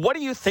 What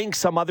do you think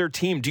some other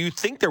team, do you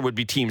think there would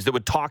be teams that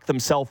would talk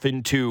themselves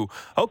into,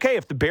 okay,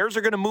 if the Bears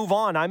are going to move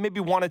on, I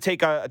maybe want to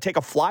take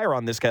a flyer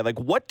on this guy?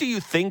 What do you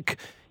think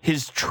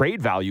his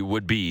trade value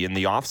would be in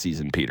the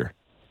offseason, Peter?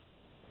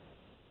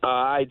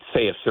 I'd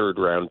say a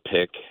third-round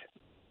pick.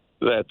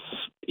 That's,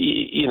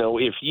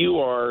 if you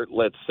are,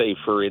 let's say,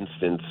 for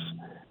instance,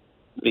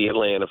 the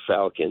Atlanta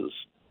Falcons,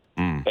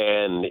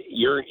 and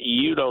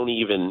you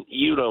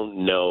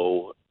don't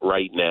know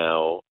right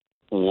now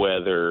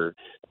whether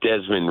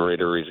Desmond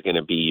Ridder is going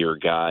to be your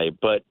guy,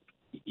 but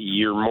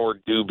you're more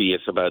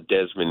dubious about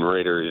Desmond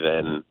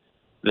Ridder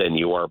than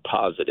you are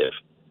positive.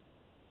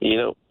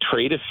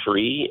 Trade a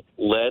free,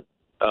 let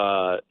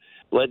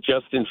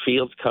Justin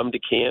Fields come to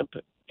camp,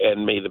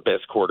 and may the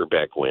best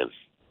quarterback win.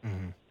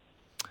 Mm-hmm.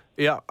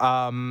 Yeah,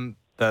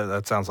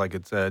 that sounds like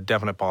it's a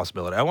definite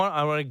possibility. I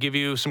want to give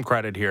you some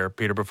credit here,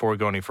 Peter, before we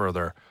go any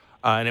further.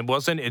 And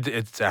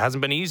it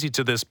hasn't been easy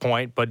to this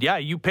point, but yeah,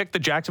 you picked the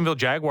Jacksonville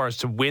Jaguars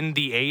to win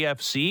the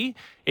AFC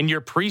in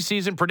your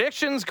preseason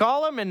predictions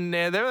column, and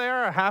there they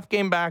are, a half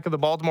game back of the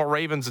Baltimore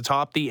Ravens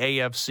atop the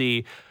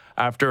AFC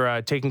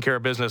after taking care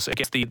of business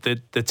against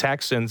the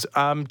Texans.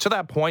 To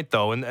that point,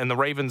 though, and the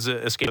Ravens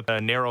escaped a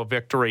narrow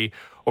victory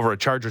over a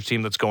Chargers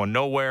team that's going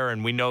nowhere,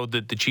 and we know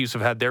that the Chiefs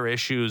have had their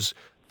issues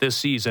this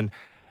season.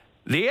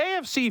 The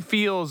AFC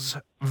feels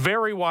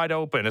very wide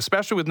open,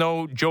 especially with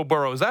no Joe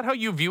Burrow. Is that how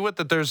you view it?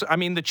 That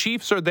the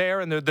Chiefs are there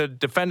and they're the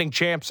defending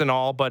champs and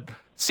all, but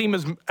seem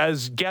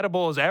as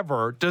gettable as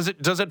ever. Does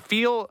it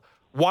feel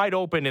wide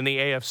open in the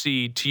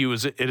AFC to you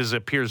as it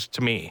appears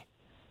to me?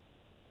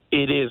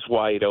 It is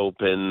wide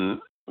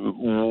open.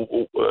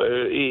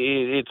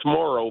 It's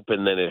more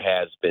open than it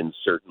has been,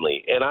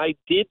 certainly. And I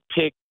did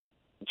pick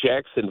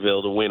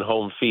Jacksonville to win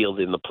home field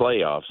in the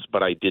playoffs,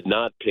 but I did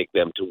not pick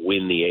them to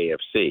win the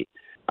AFC.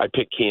 I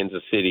picked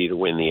Kansas City to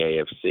win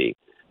the AFC.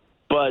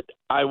 But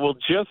I will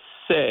just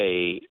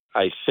say,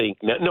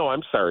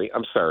 I'm sorry.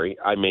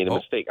 I made a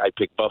mistake. I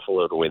picked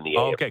Buffalo to win the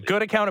AFC. Okay,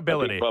 good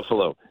accountability.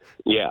 Buffalo.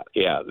 Yeah,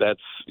 that's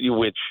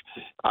which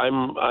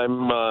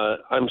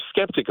I'm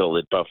skeptical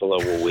that Buffalo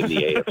will win the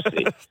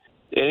AFC.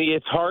 And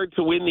it's hard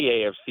to win the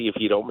AFC if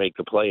you don't make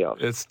the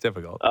playoffs. It's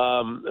difficult.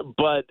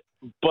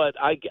 But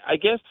I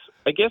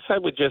guess I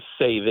would just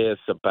say this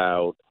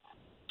about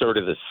sort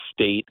of the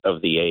state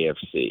of the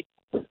AFC.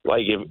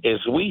 As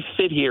we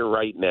sit here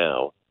right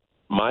now,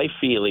 my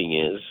feeling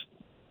is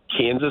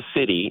Kansas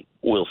City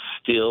will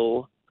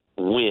still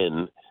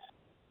win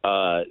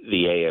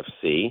the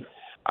AFC.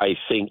 I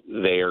think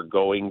they are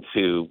going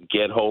to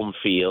get home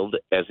field,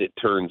 as it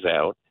turns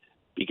out,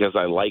 because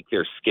I like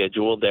their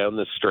schedule down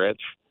the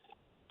stretch.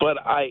 But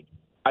I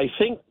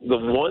think the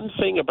one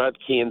thing about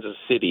Kansas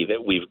City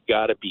that we've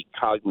got to be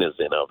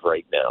cognizant of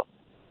right now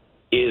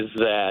is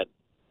that,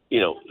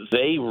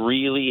 they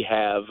really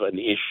have an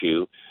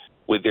issue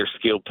with their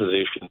skill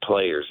position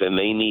players, and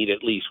they need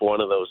at least one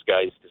of those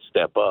guys to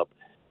step up.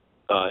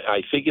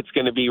 I think it's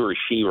going to be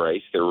Rashee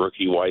Rice, their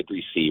rookie wide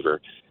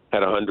receiver.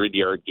 Had a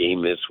 100-yard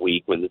game this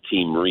week when the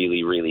team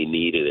really, really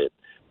needed it.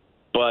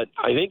 But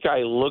I think I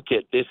look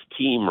at this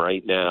team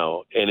right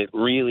now, and it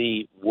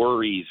really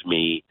worries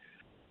me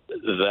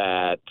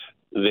that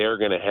they're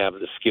going to have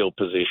the skill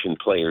position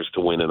players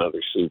to win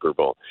another Super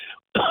Bowl.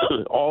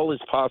 All is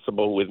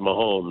possible with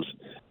Mahomes,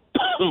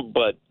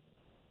 but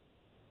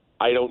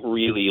I don't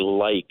really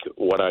like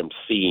what I'm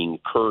seeing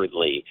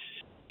currently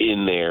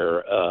in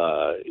their,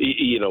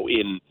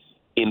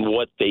 in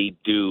what they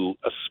do,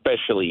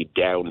 especially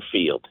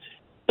downfield.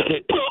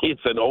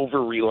 It's an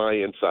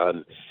over-reliance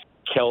on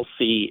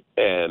Kelsey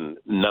and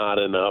not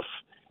enough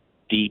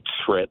deep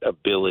threat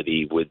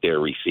ability with their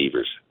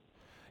receivers.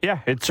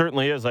 Yeah, it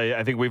certainly is.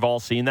 I think we've all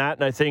seen that.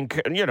 And I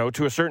think,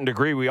 to a certain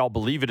degree, we all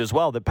believe it as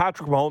well, that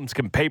Patrick Mahomes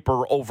can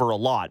paper over a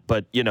lot.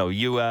 But,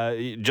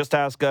 you just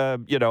ask,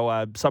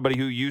 somebody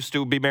who used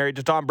to be married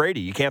to Tom Brady.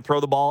 You can't throw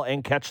the ball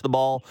and catch the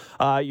ball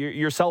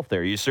yourself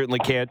there. You certainly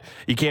can't.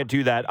 You can't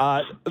do that.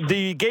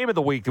 The game of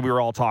the week that we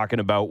were all talking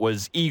about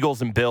was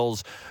Eagles and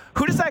Bills.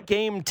 Who does that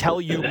game tell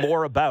you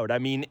more about? I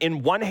mean,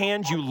 in one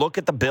hand, you look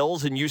at the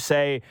Bills and you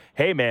say,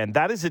 hey, man,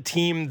 that is a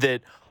team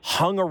that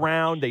hung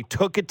around. They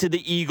took it to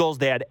the Eagles.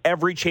 They had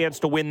every chance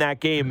to win that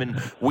game. And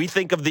we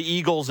think of the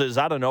Eagles as,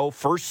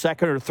 first,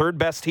 second, or third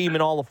best team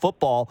in all of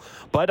football.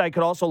 But I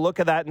could also look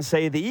at that and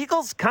say the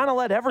Eagles kind of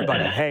let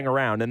everybody hang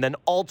around and then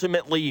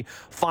ultimately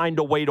find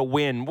a way to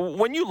win.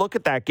 When you look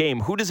at that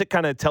game, who does it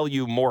kind of tell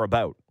you more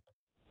about?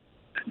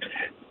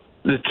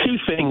 The two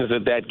things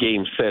that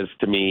game says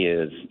to me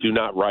is do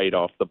not write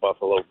off the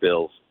Buffalo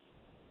Bills.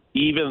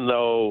 Even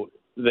though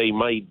they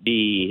might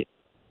be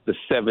the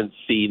 7th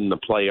seed in the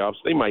playoffs,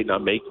 they might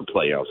not make the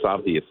playoffs,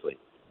 obviously.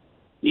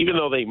 Even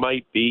though they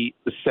might be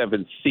the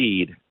 7th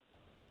seed,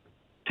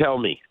 tell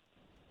me,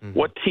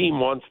 what team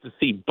wants to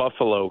see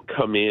Buffalo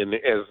come in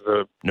as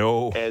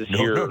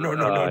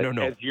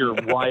your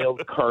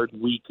wild card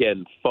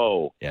weekend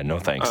foe? Yeah, no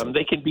thanks.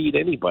 They can beat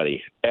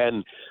anybody.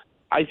 And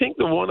I think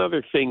the one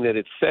other thing that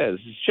it says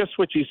is just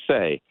what you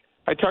say.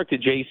 I talked to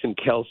Jason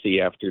Kelsey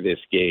after this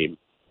game,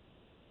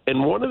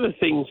 and one of the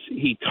things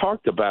he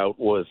talked about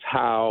was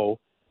how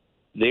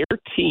their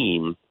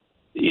team,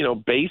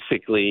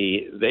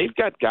 basically they've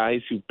got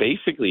guys who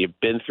basically have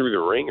been through the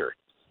ringer,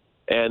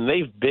 and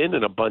they've been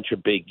in a bunch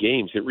of big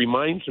games. It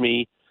reminds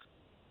me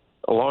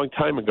a long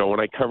time ago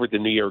when I covered the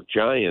New York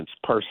Giants,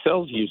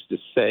 Parcells used to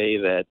say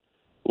that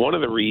one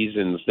of the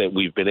reasons that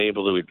we've been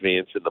able to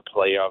advance in the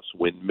playoffs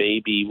when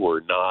maybe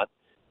we're not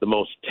the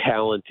most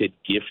talented,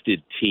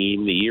 gifted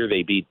team, the year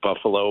they beat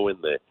Buffalo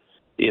in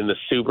the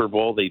Super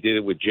Bowl, they did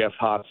it with Jeff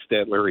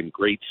Hostetler and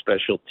great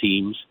special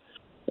teams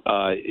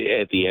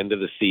at the end of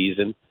the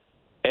season.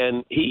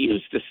 And he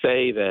used to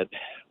say that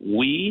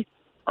we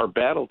are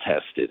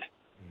battle-tested.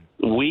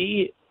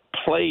 We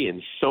play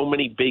in so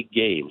many big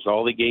games,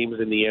 all the games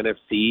in the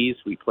NFCs.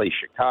 We play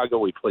Chicago,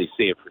 we play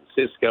San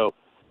Francisco,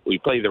 we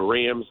play the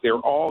Rams. They're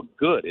all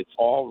good. It's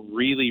all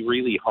really,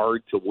 really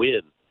hard to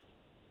win.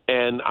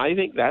 And I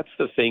think that's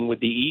the thing with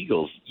the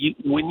Eagles.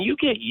 When you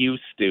get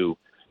used to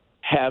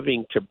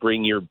having to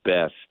bring your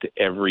best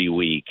every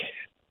week,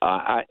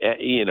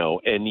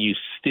 and you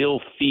still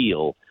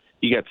feel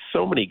you got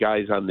so many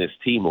guys on this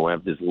team who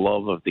have this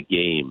love of the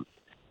game,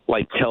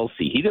 like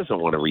Kelsey. He doesn't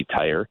want to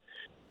retire,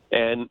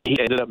 and he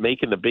ended up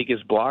making the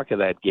biggest block of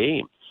that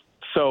game.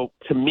 So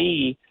to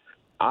me,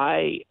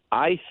 I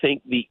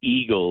think the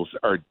Eagles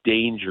are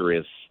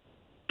dangerous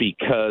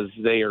because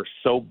they are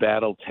so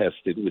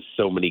battle-tested with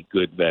so many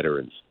good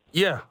veterans.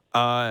 Yeah.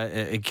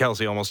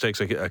 Kelsey almost takes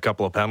a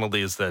couple of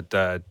penalties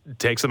that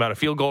takes them out of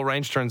field goal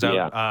range. Turns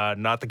out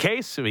not the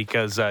case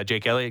because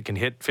Jake Elliott can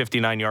hit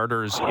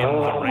 59-yarders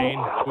in the rain,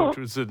 which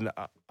was an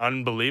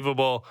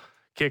unbelievable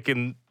kick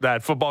in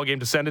that football game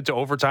to send it to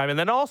overtime. And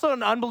then also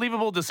an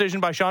unbelievable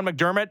decision by Sean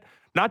McDermott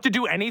not to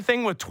do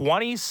anything with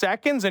 20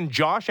 seconds and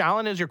Josh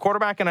Allen is your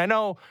quarterback. And I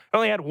know he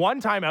only had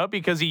one timeout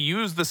because he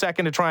used the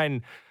second to try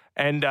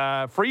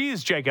and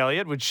freeze Jake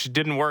Elliott, which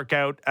didn't work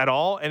out at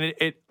all. And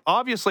it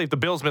obviously, if the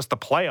Bills miss the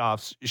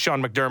playoffs,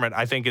 Sean McDermott,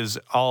 I think, is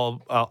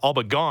all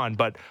but gone.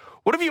 But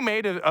what have you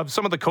made of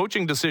some of the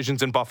coaching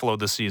decisions in Buffalo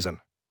this season?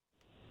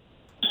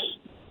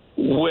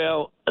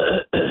 Well,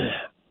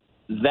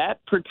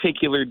 that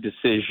particular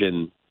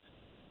decision,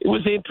 it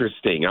was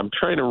interesting. I'm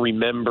trying to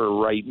remember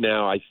right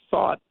now. I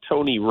thought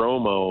Tony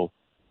Romo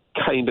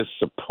kind of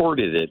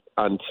supported it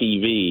on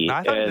TV.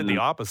 I thought he did the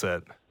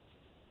opposite.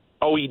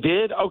 Oh, he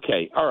did?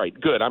 Okay. All right.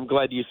 Good. I'm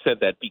glad you said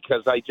that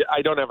because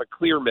I don't have a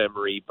clear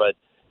memory, but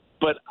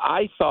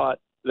I thought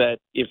that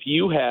if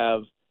you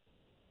have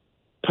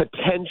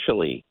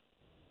potentially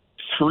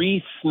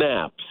 3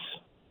 snaps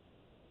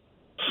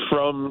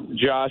from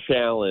Josh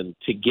Allen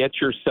to get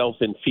yourself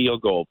in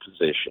field goal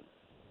position,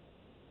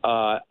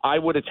 I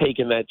would have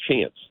taken that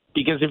chance.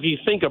 Because if you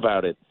think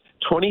about it,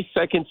 20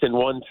 seconds and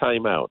 1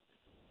 timeout.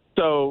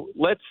 So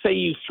let's say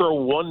you throw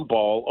one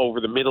ball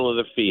over the middle of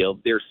the field.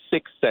 There's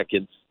 6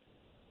 seconds.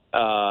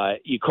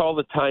 You call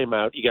the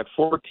timeout. You got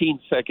 14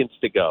 seconds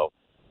to go.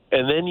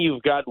 And then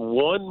you've got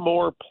one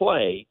more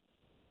play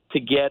to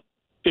get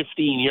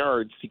 15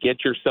 yards to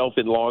get yourself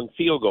in long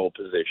field goal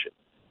position.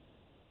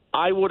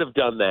 I would have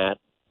done that.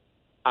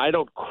 I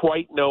don't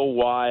quite know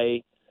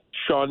why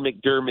Sean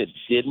McDermott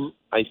didn't.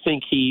 I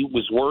think he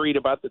was worried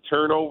about the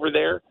turnover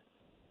there.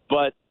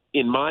 But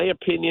in my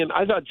opinion,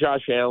 I thought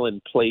Josh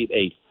Allen played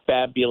a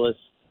fabulous,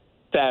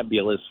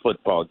 fabulous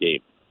football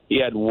game. He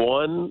had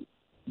one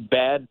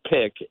bad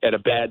pick at a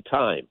bad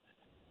time.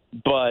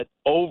 But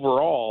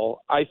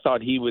overall, I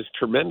thought he was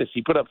tremendous.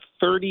 He put up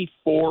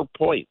 34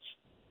 points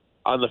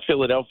on the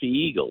Philadelphia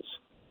Eagles.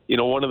 You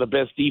know, one of the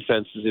best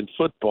defenses in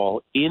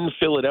football in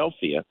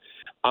Philadelphia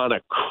on a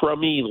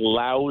crummy,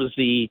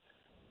 lousy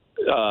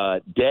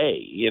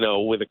day, you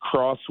know, with a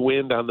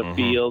crosswind on the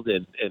field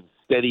and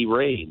steady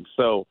rain.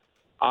 So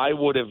I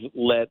would have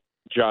let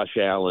Josh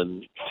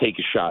Allen take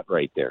a shot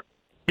right there.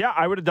 Yeah,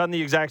 I would have done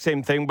the exact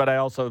same thing, but I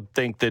also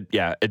think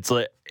that, it's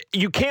like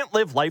you can't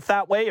live life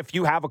that way. If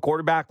you have a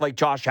quarterback like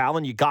Josh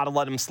Allen, you got to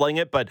let him sling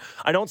it, but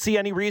I don't see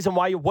any reason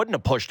why you wouldn't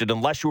have pushed it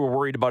unless you were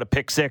worried about a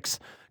pick six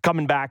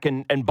coming back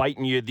and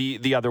biting you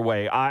the other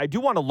way. I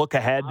do want to look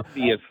ahead.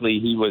 Obviously,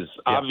 he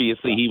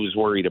was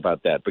worried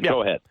about that, but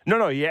go ahead.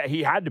 No, yeah,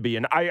 he had to be,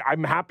 and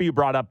I'm happy you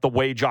brought up the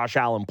way Josh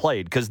Allen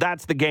played, because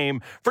that's the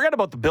game. Forget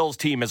about the Bills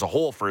team as a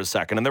whole for a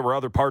second, and there were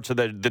other parts of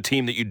the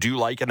team that you do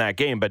like in that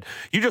game, but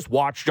you just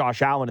watch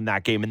Josh Allen in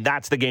that game, and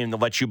that's the game that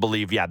lets you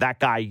believe, that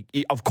guy,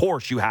 of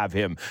course you have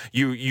him.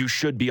 You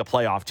should be a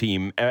playoff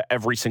team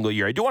every single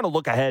year. I do want to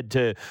look ahead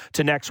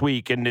to next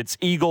week, and it's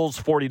Eagles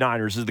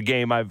 49ers is the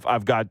game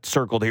I've got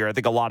circled here. I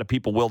think a lot of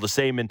people will the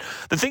same. And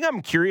the thing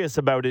I'm curious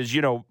about is,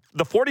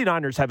 the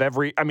 49ers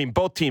have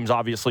both teams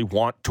obviously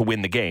want to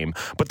win the game,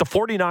 but the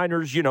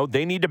 49ers,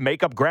 they need to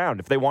make up ground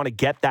if they want to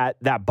get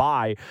that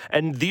bye.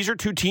 And these are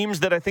two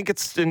teams that I think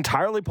it's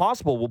entirely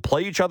possible will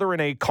play each other in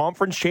a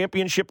conference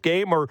championship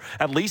game, or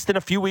at least in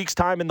a few weeks'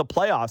 time in the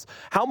playoffs.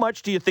 How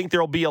much do you think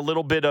there'll be a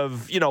little bit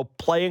of,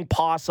 playing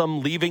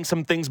possum, leaving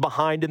some things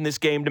behind in this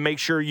game to make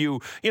sure you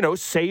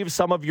save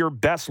some of your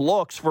best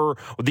looks for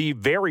the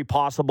very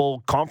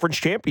possible conference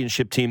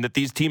championship team that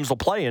these teams will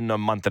play in a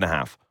month and a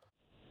half?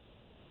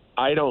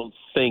 I don't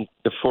think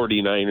the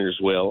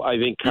 49ers will. I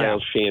think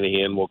Kyle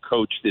Shanahan will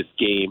coach this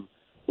game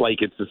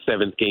like it's the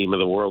seventh game of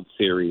the World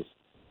Series.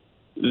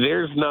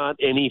 There's not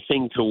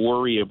anything to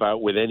worry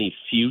about with any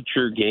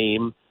future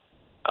game.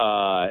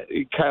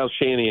 Kyle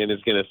Shanahan is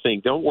going to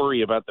think, don't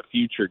worry about the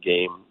future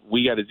game.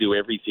 We got to do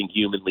everything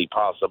humanly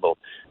possible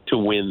to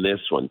win this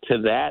one.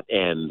 To that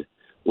end,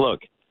 look,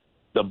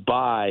 the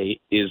bye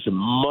is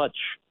much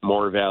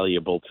more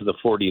valuable to the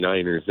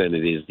 49ers than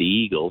it is the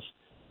Eagles,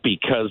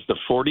 because the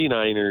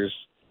 49ers,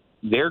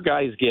 their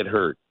guys get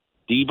hurt.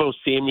 Deebo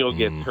Samuel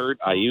gets hurt.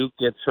 Ayuk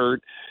gets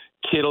hurt.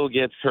 Kittle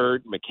gets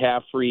hurt.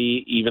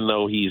 McCaffrey, even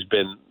though he's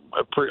been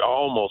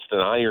almost an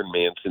Iron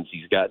Man since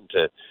he's gotten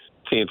to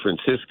San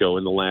Francisco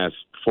in the last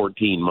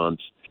 14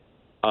 months,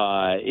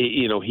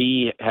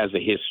 he has a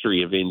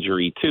history of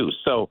injury too.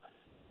 So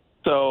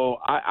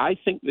I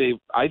think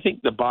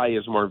the bye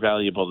is more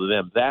valuable to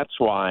them. That's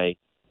why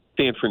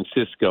San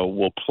Francisco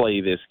will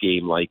play this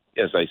game like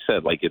it's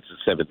the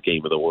seventh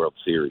game of the World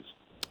Series.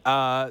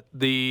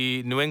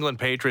 The New England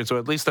Patriots, or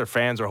at least their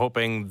fans, are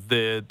hoping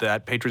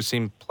that Patriots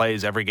team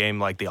plays every game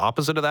like the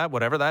opposite of that,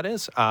 whatever that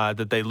is,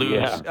 that they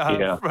lose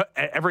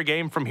every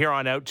game from here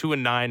on out,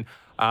 2-9,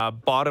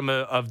 bottom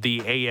of the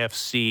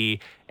AFC.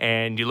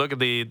 And you look at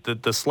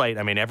the slate.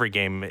 I mean, every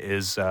game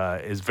is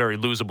very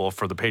losable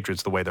for the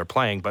Patriots the way they're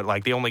playing. But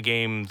like the only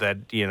game that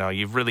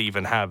you really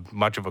even have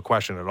much of a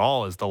question at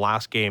all is the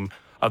last game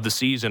of the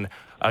season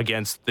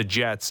against the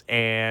Jets.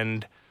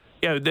 And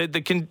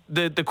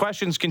the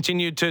questions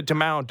continue to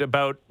mount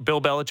about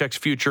Bill Belichick's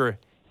future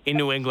in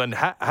New England.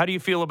 How do you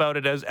feel about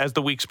it as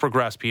the weeks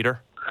progress,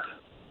 Peter?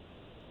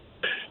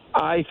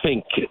 I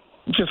think,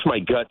 just my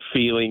gut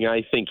feeling,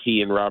 I think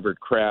he and Robert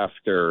Kraft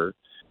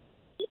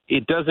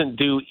it doesn't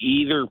do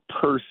either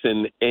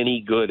person any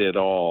good at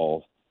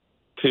all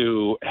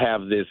to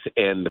have this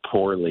end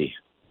poorly.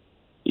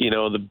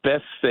 The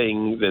best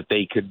thing that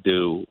they could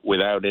do,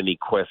 without any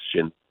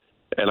question,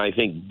 and I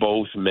think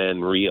both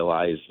men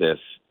realize this,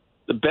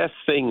 the best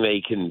thing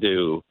they can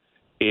do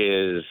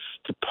is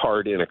to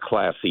part in a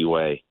classy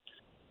way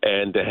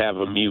and to have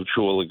a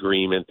mutual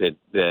agreement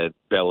that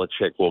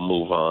Belichick will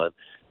move on.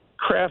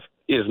 Kraft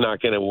is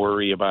not going to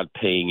worry about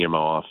paying him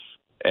off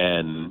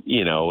and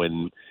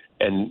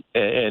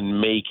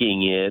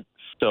making it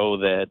so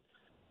that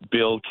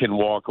Bill can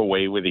walk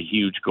away with a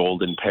huge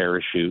golden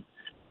parachute.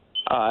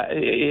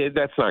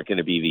 That's not going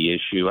to be the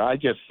issue. I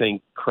just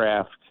think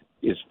Kraft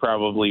is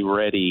probably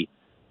ready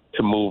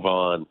to move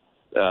on.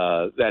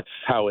 That's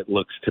how it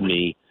looks to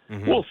me.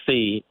 Mm-hmm. We'll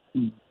see.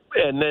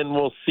 And then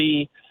we'll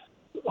see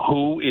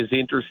who is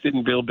interested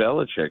in Bill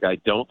Belichick. I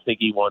don't think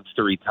he wants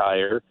to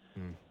retire.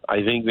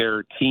 I think there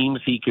are teams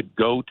he could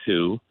go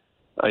to.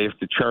 If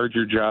the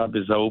Charger job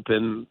is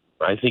open,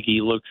 I think he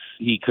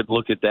could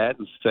look at that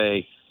and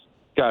say,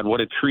 God,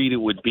 what a treat it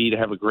would be to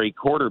have a great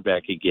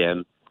quarterback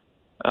again.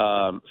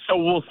 So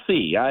we'll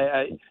see.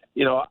 I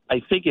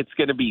think it's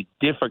going to be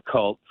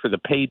difficult for the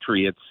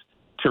Patriots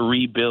to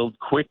rebuild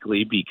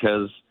quickly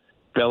because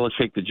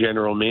Belichick, the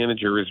general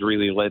manager, has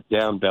really let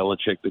down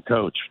Belichick, the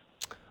coach.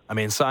 I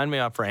mean, sign me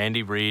up for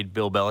Andy Reid,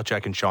 Bill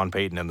Belichick, and Sean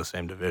Payton in the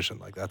same division.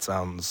 Like, that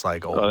sounds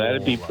like Oh,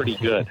 that'd be pretty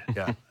good.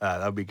 Yeah,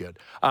 that'd be good.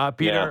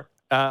 Peter,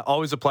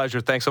 always a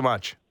pleasure. Thanks so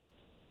much.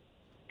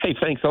 Hey,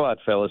 thanks a lot,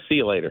 fellas. See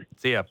you later.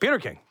 See ya. Peter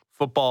King,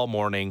 Football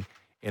Morning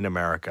in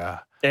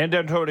America. And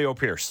Antonio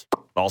Pierce,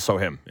 also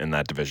him in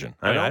that division.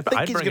 I don't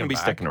think he's going to be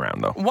sticking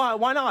around, though.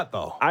 Why not,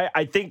 though?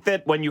 I think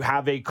that when you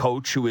have a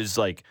coach who is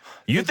like,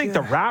 you think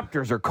the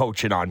Raptors are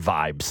coaching on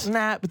vibes.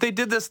 Nah, but they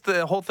did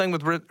the whole thing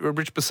with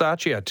Rich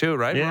Bisaccia, too,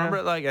 right? Yeah.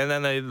 Remember? Like, and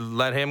then they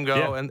let him go.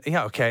 Yeah. And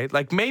okay.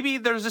 Like, maybe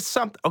there's just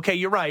something. Okay,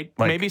 you're right.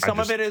 Like, maybe some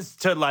of it is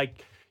to,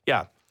 like,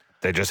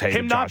 They just hate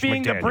him not Josh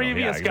being McDaniel. the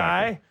previous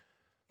guy.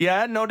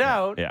 Yeah, no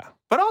doubt. Yeah.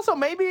 But also,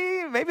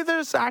 maybe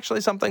there's actually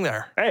something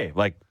there. Hey,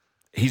 like,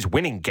 he's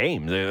winning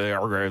games. They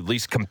are at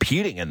least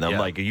competing in them. Yeah.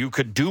 Like, you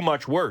could do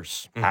much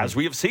worse, as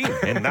we have seen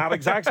in that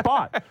exact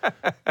spot.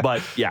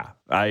 But, yeah,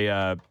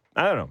 I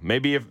don't know.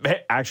 Maybe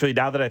actually,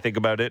 now that I think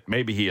about it,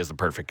 maybe he is the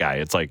perfect guy.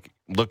 It's like,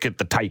 look at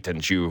the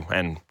Titans,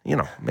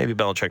 maybe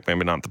Belichick,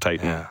 maybe not the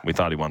Titan we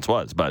thought he once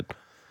was, but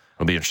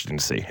it'll be interesting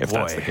to see if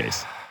that's the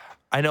case.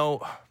 I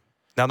know,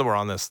 now that we're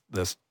on this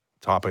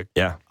topic.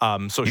 Yeah.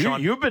 So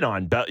Sean, you've been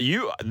on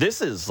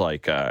this is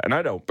like and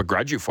I don't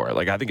begrudge you for it.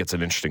 Like, I think it's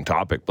an interesting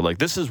topic, but like,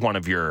 this is one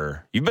of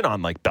you've been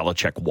on like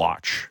Belichick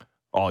watch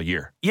all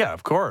year. Yeah,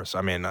 of course.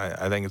 I mean,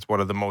 I think it's one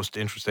of the most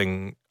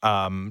interesting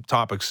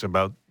topics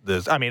about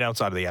this. I mean,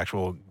 outside of the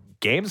actual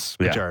games,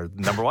 which are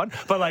number one,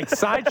 but like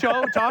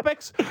sideshow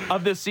topics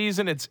of this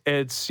season,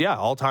 it's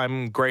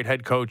all-time great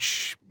head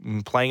coach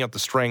playing up the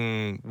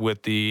string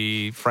with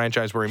the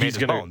franchise where he made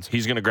his bones.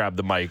 He's gonna grab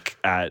the mic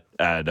at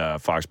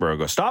Foxborough and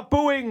go, "Stop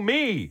booing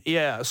me!"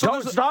 Yeah, so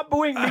stop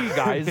booing me,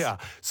 guys. Yeah.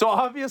 So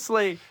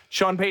obviously,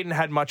 Sean Payton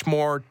had much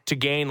more to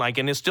gain,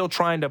 and is still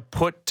trying to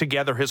put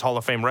together his Hall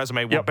of Fame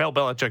resume. Well, Bill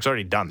Belichick's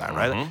already done that,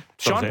 right? Mm-hmm.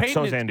 Sean Payton.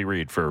 So is Andy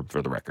Reid for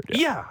the record.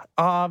 Yeah,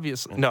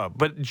 obviously. No,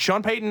 but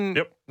Sean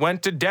Payton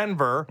went to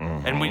Denver,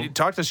 and we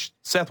talked to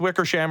Seth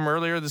Wickersham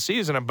earlier this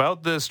season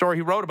about the story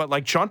he wrote about,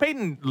 like, Sean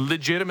Payton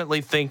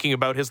legitimately thinking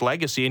about his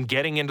legacy and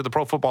getting into the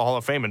Pro Football Hall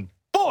of Fame. And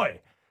boy,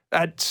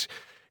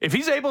 if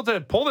he's able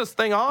to pull this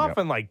thing off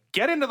and like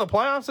get into the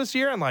playoffs this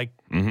year and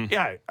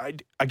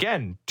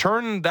again,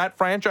 turn that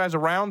franchise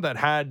around that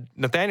had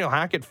Nathaniel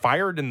Hackett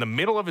fired in the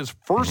middle of his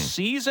first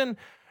season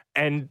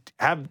and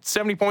have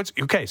 70 points.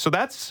 Okay, so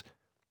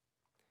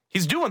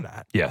he's doing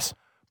that. Yes.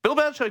 Bill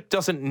Belichick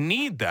doesn't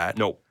need that.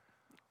 No.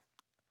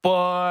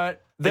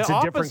 But it's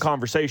a different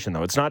conversation,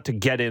 though. It's not to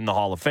get in the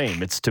Hall of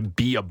Fame. It's to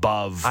be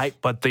above.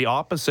 But the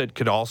opposite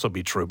could also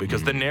be true,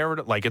 because the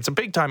narrative, like, it's a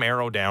big-time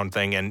arrow down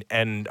thing.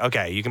 And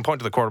okay, you can point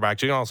to the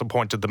quarterbacks. You can also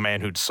point to the man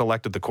who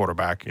selected the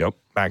quarterback,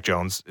 Mac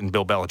Jones, and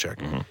Bill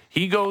Belichick.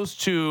 He goes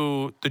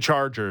to the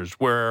Chargers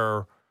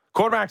where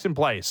quarterback's in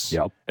place.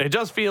 And it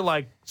does feel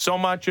like so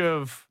much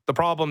of the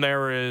problem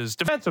there is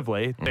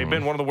defensively. They've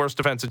been one of the worst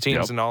defensive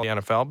teams in all the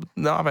NFL.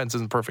 The offense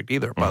isn't perfect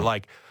either. But,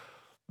 like,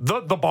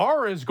 the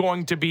bar is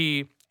going to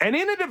be, and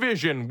in a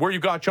division where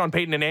you've got Sean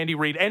Payton and Andy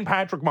Reid and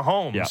Patrick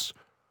Mahomes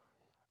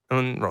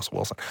and Russell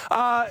Wilson,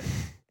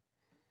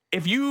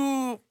 if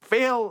you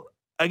fail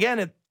again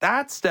at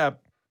that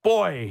step,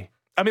 boy,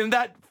 I mean,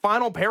 that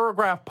final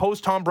paragraph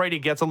post Tom Brady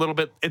gets a little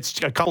bit,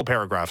 it's a couple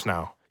paragraphs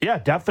now. Yeah,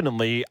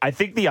 definitely. I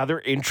think the other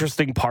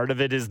interesting part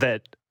of it is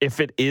that if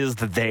it is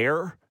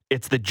there,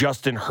 it's that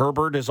Justin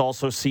Herbert is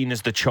also seen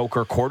as the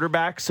choker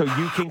quarterback, so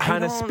you can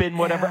kind of spin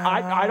whatever.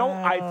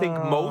 I think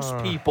most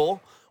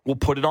people will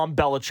put it on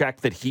Belichick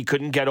that he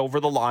couldn't get over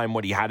the line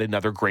when he had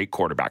another great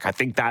quarterback. I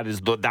think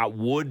that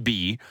would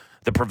be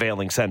the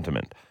prevailing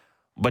sentiment.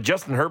 But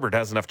Justin Herbert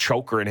has enough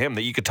choker in him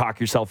that you could talk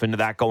yourself into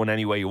that going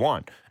any way you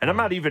want. And I'm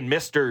not even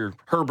Mr.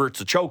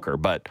 Herbert's a choker,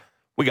 but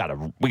we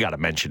gotta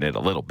mention it a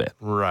little bit.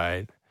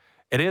 Right.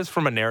 It is,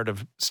 from a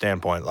narrative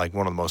standpoint, like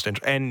one of the most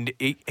and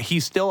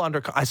he's still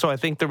under. So I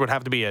think there would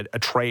have to be a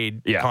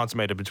trade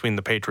consummated between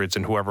the Patriots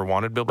and whoever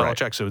wanted Bill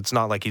Belichick. Right. So it's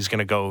not like he's going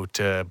to go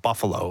to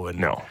Buffalo and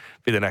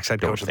be the next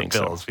head coach of the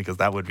Bills, because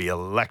that would be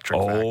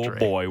electric. Oh factory.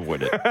 Boy,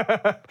 would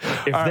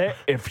it!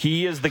 If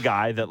he is the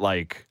guy that,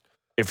 like,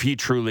 if he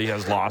truly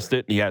has lost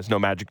it and he has no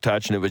magic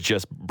touch and it was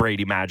just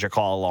Brady magic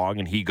all along,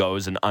 and he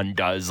goes and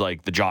undoes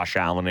like the Josh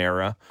Allen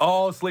era.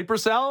 Oh, sleeper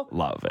cell?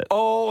 Love it.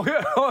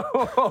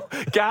 Oh,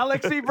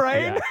 galaxy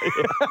brain?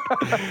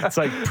 It's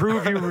like,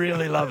 prove you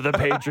really love the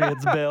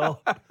Patriots, Bill.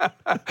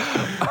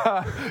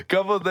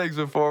 Couple of things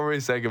before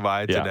we say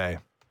goodbye today.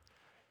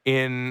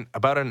 In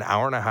about an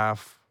hour and a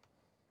half.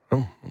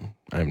 Oh,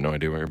 I have no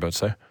idea what you're about to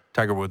say.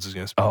 Tiger Woods is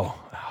going to speak.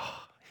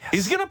 Yes.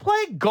 He's going to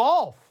play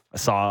golf. I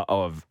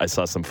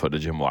saw some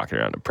footage of him walking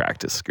around a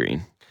practice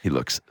screen. He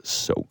looks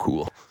so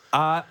cool.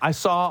 I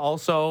saw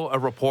also a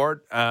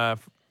report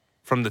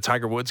from the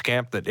Tiger Woods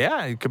camp that,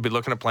 he could be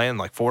looking at playing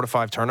like 4 to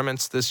 5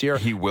 tournaments this year.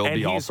 He will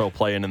be also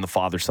playing in the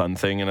father-son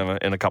thing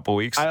in a couple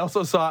weeks. I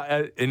also saw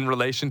in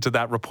relation to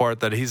that report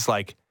that he's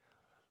like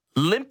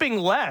limping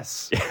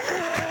less,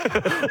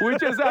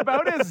 which is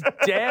about as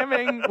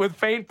damning with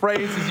faint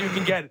praise as you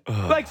can get.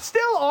 Like,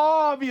 still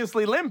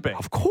obviously limping.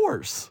 Of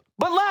course.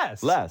 But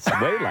less.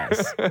 Way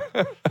less.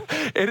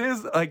 It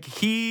is like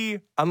he,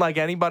 unlike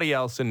anybody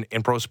else in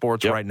pro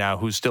sports right now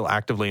who's still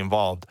actively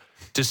involved,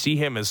 to see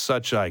him as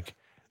such like,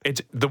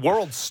 the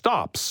world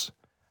stops.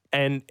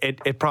 And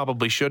it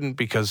probably shouldn't,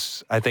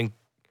 because I think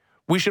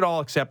we should all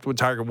accept what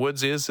Tiger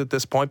Woods is at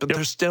this point. But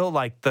there's still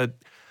like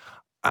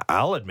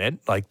I'll admit,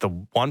 like the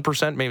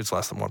 1%, maybe it's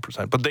less than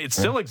 1%, but it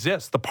still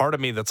exists. The part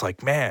of me that's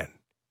like, man,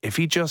 if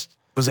he just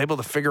was able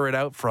to figure it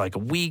out for like a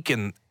week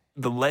and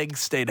the legs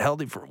stayed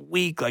healthy for a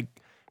week, like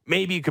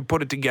maybe you could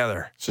put it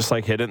together. It's just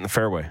like hit it in the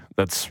fairway.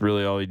 That's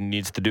really all he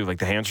needs to do. Like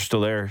the hands are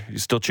still there. You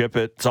still chip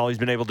it. It's all he's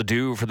been able to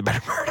do for the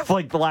better part of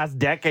like the last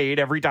decade.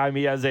 Every time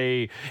he has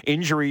a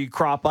injury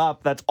crop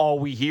up, that's all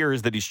we hear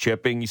is that he's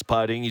chipping, he's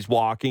putting, he's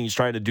walking, he's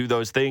trying to do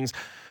those things.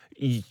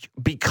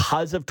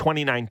 Because of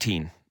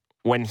 2019,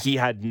 when he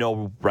had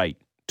no right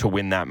to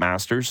win that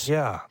Masters,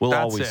 we'll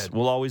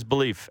always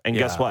believe. And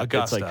guess what?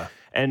 Augusta. It's like,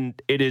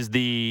 and it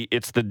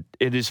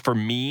is for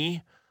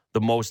me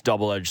the most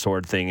double-edged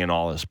sword thing in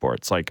all of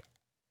sports. Like,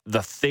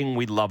 the thing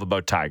we love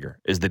about Tiger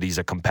is that he's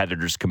a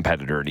competitor's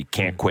competitor and he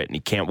can't quit and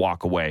he can't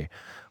walk away.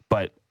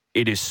 But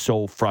it is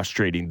so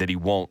frustrating that he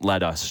won't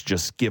let us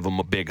just give him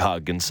a big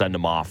hug and send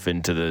him off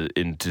into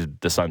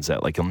the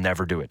sunset. Like, he'll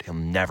never do it.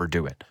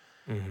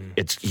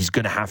 He's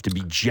going to have to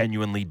be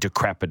genuinely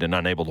decrepit and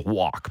unable to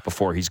walk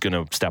before he's going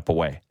to step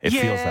away. It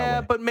feels that way.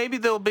 Yeah, but maybe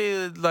there'll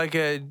be like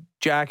a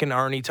Jack and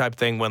Arnie type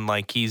thing when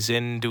like he's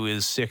into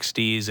his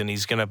 60s and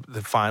he's going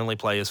to finally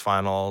play his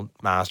final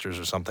Masters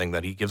or something,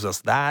 that he gives us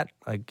that.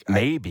 Like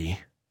maybe.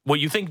 Well,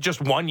 you think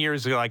just 1 year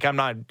is like, I'm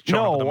not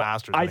showing up at the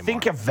Masters anymore. I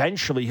think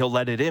eventually he'll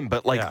let it in,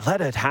 but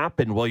let it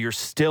happen while you're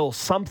still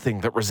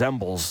something that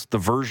resembles the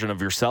version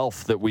of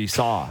yourself that we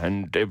saw.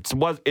 And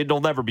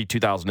it'll never be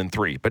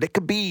 2003, but it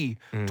could be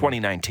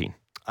 2019.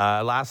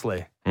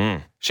 Lastly,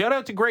 shout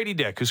out to Grady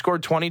Dick, who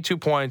scored 22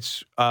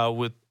 points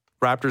with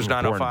Raptors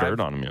 905. Dirt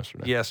on him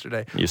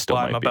yesterday. You still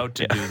I'm might about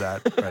to do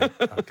that.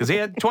 Right? Because he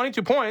had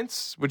 22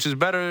 points, which is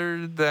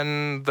better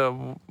than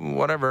the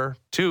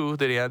 2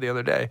 that he had the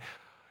other day.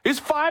 He's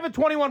 5 of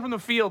 21 from the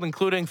field,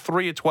 including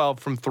 3 of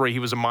 12 from 3. He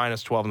was a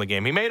minus 12 in the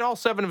game. He made all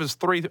 7 of his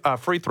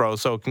free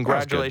throws, so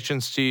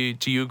congratulations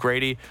to you,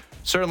 Grady.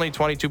 Certainly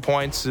 22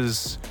 points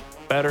is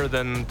better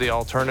than the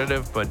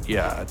alternative, but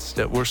yeah,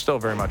 we're still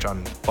very much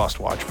on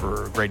bust watch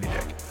for Grady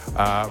Dick.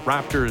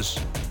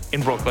 Raptors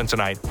in Brooklyn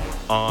tonight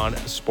on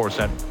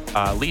Sportsnet.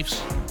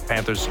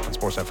 Leafs-Panthers on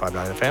Sportsnet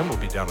 590 The Fan. We'll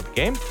be down with the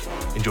game.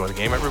 Enjoy the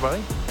game,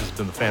 everybody. This has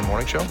been the Fan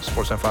Morning Show.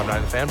 Sportsnet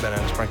 590 The Fan. Ben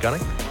Ennis, Frank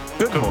Gunning.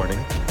 Good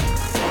morning.